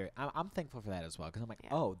 so curious. I'm thankful for that as well, because I'm like,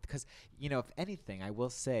 because you know, if anything, I will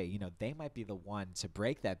say, you know, they might be the one to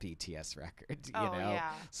break that BTS record. You know, yeah.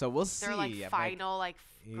 So we'll see. They're like final,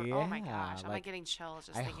 oh my gosh, I'm like getting chills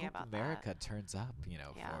just thinking about America that. turns up, you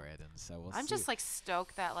know, for it, and so we'll see. I'm just like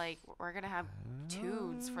stoked that like we're gonna have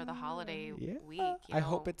tunes for the holiday week. You know? I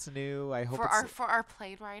hope it's new. I hope for our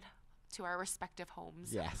plane ride to our respective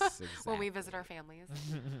homes. Yes, exactly. When we visit our families.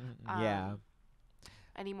 Yeah.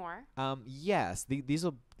 Any more? Yes. These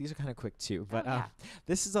are kind of quick too, but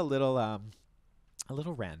this is a little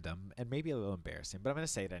random and maybe a little embarrassing, but I'm gonna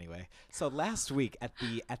say it anyway. So last week at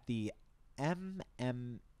the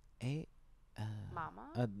MMA. Mama?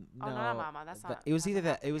 No, not Mama. That's not. It was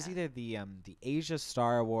either the Asia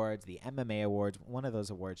Star Awards, the MMA Awards, one of those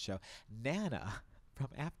awards show. Nana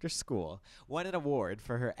from after school won an award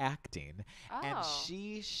for her acting, and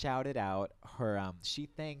she shouted out her. She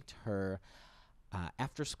thanked her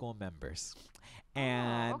after school members,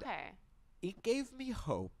 and it gave me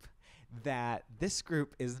hope that this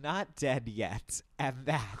group is not dead yet and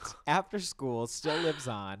that after school still lives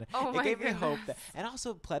on. It gave me hope that, and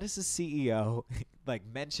also Pledis' CEO like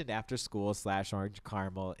mentioned after school / Orange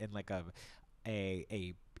Caramel in like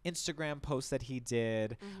a Instagram post that he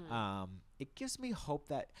did. It gives me hope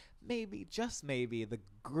that maybe, just maybe, the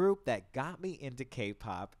group that got me into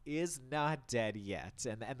K-pop is not dead yet.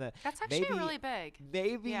 And that's actually really big.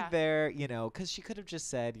 Maybe they're, you know, because she could have just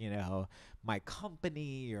said, you know, my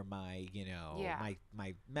company or my, you know,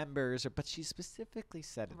 my members, but she specifically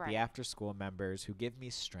said the after school members who give me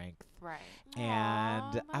strength. Right.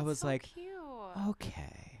 And I was so like, cute.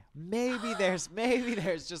 Okay. Maybe there's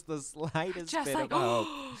just the slightest bit of hope,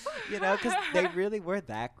 you know, because they really were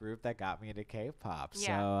that group that got me into K-pop.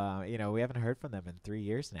 So, you know, we haven't heard from them in 3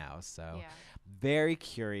 years now. So very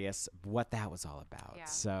curious what that was all about.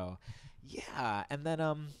 So, yeah. And then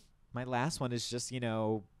my last one is just, you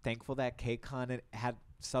know, thankful that KCON had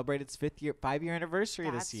celebrated its 5-year anniversary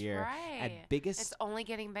this year. And it's only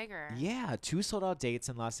getting bigger. Yeah, 2 sold-out dates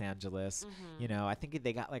in Los Angeles. You know, I think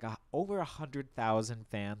they got like over 100,000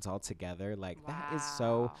 fans altogether. Like that is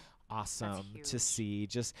so awesome to see.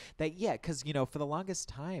 Just that, because you know, for the longest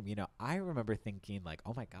time, you know, I remember thinking like,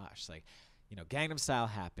 oh my gosh, like, you know, Gangnam Style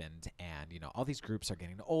happened, and you know, all these groups are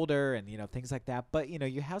getting older, and you know, things like that. But you know,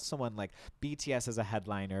 you have someone like BTS as a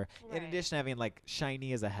headliner, in addition to having like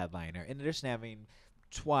SHINee as a headliner, in addition to having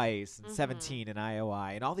Twice and 17 and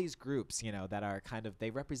IOI and all these groups, you know, that are kind of, they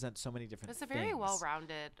represent so many different things. It's a very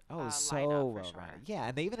well-rounded so well-rounded. Sure. Yeah,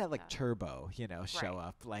 and they even had like Turbo, you know, show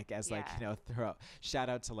up like as like, you know, shout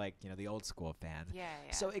out to like, you know, the old school fan.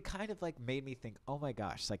 So it kind of like made me think, oh my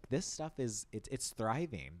gosh, like this stuff is, it's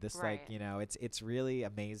thriving. This like, you know, it's really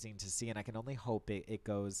amazing to see, and I can only hope it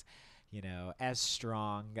goes, you know, as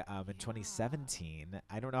strong in 2017.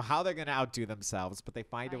 I don't know how they're going to outdo themselves, but they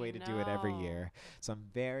find a way to do it every year. So I'm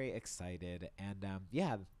very excited. And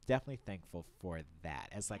definitely thankful for that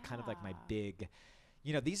as like kind of like my big,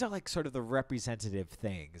 you know, these are like sort of the representative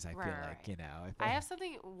things, I feel like, you know. I have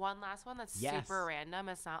one last one that's super random.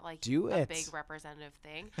 It's not like a big representative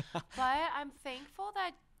thing. But I'm thankful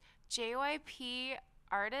that JYP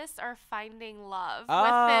artists are finding love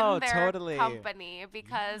within their company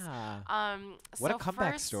because what a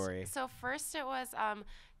comeback story. So first it was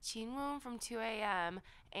Jinwoon from 2AM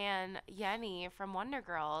and Yenny from Wonder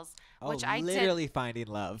Girls, which I literally finding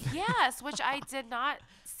love. Yes, which I did not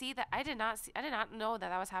see that. I did not know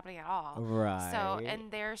that was happening at all. Right. So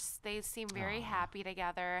and they seem very happy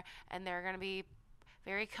together, and they're gonna be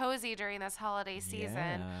very cozy during this holiday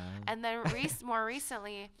season. And then more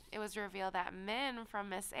recently, it was revealed that Min from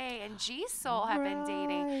Miss A and Jisoo have been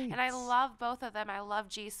dating. And I love both of them. I love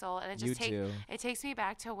Jisoo. And it takes me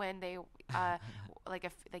back to when they,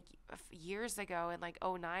 years ago in like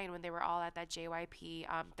 2009 when they were all at that JYP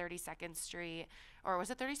 32nd Street, or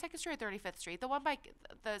was it 32nd Street or 35th Street? The one by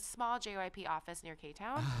the small JYP office near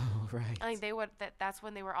K-Town. Oh, right. I think that's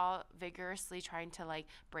when they were all vigorously trying to like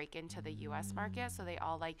break into the US market. So they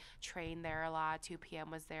all like trained there a lot.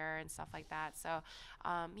 2PM was there and stuff like that. So,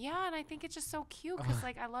 and I think it's just so cute because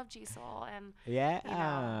like I love Jisoo and you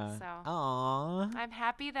know, so I'm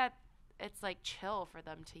happy that it's like chill for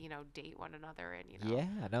them to, you know, date one another and, you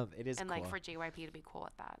know. It is and cool. like for JYP to be cool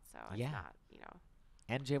with that. So it's not, you know.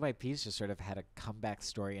 And JYP's just sort of had a comeback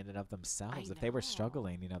story in and of themselves. If they were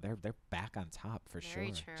struggling, you know, they're back on top for sure.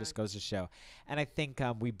 True. Just goes to show. And I think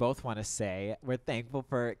we both want to say we're thankful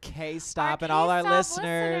for K-Stop and all our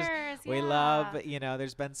listeners. We love, you know,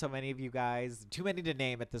 there's been so many of you guys, too many to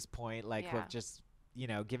name at this point, like who have just, you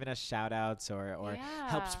know, giving us shout outs or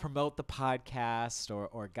helps promote the podcast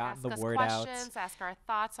or gotten the word out. Ask our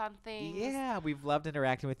thoughts on things. Yeah, we've loved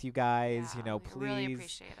interacting with you guys. You know, please, really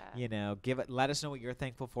appreciate it. You know, let us know what you're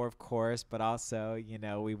thankful for, of course, but also, you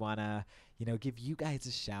know, we want to, you know, give you guys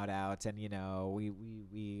a shout out, and, you know,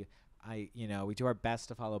 we do our best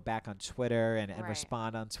to follow back on Twitter and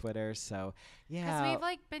respond on Twitter. So, because we've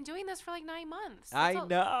like been doing this for like 9 months. I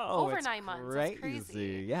know. Over it's 9 months. Crazy. It's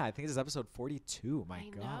crazy. Yeah, I think this is episode 42. My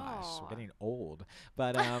gosh, we're getting old.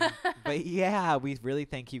 But but yeah, we really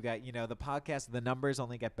thank you guys. You know, the podcast, the numbers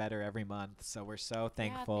only get better every month. So we're so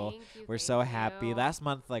thankful. We're so happy. Last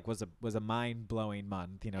month was a mind-blowing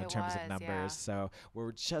month, you know, in terms of numbers. So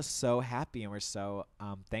we're just so happy, and we're so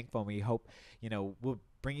thankful, and we hope, you know, we'll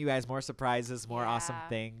bring you guys more surprises, more awesome Yeah.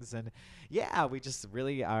 things. And yeah, we just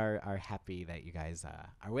really are happy that you guys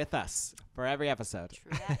are with us for every episode.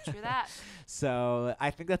 True that. True that. So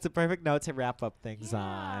I think that's a perfect note to wrap up things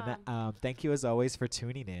Yeah. on. Thank you as always for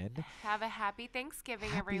tuning in. Have a happy Thanksgiving,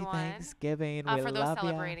 Happy everyone. Thanksgiving. We For those love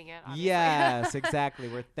celebrating ya. it, obviously. Yes, exactly.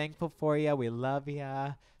 We're thankful for you. We love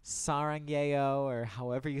you. Sarangeo, or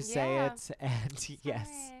however you say Yeah. it. And yes.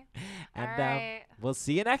 Sorry. And All right. we'll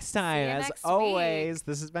see you next time. you As next always, week.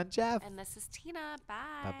 this has been Jeff. And this is Tina.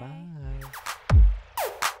 Bye. Bye-bye.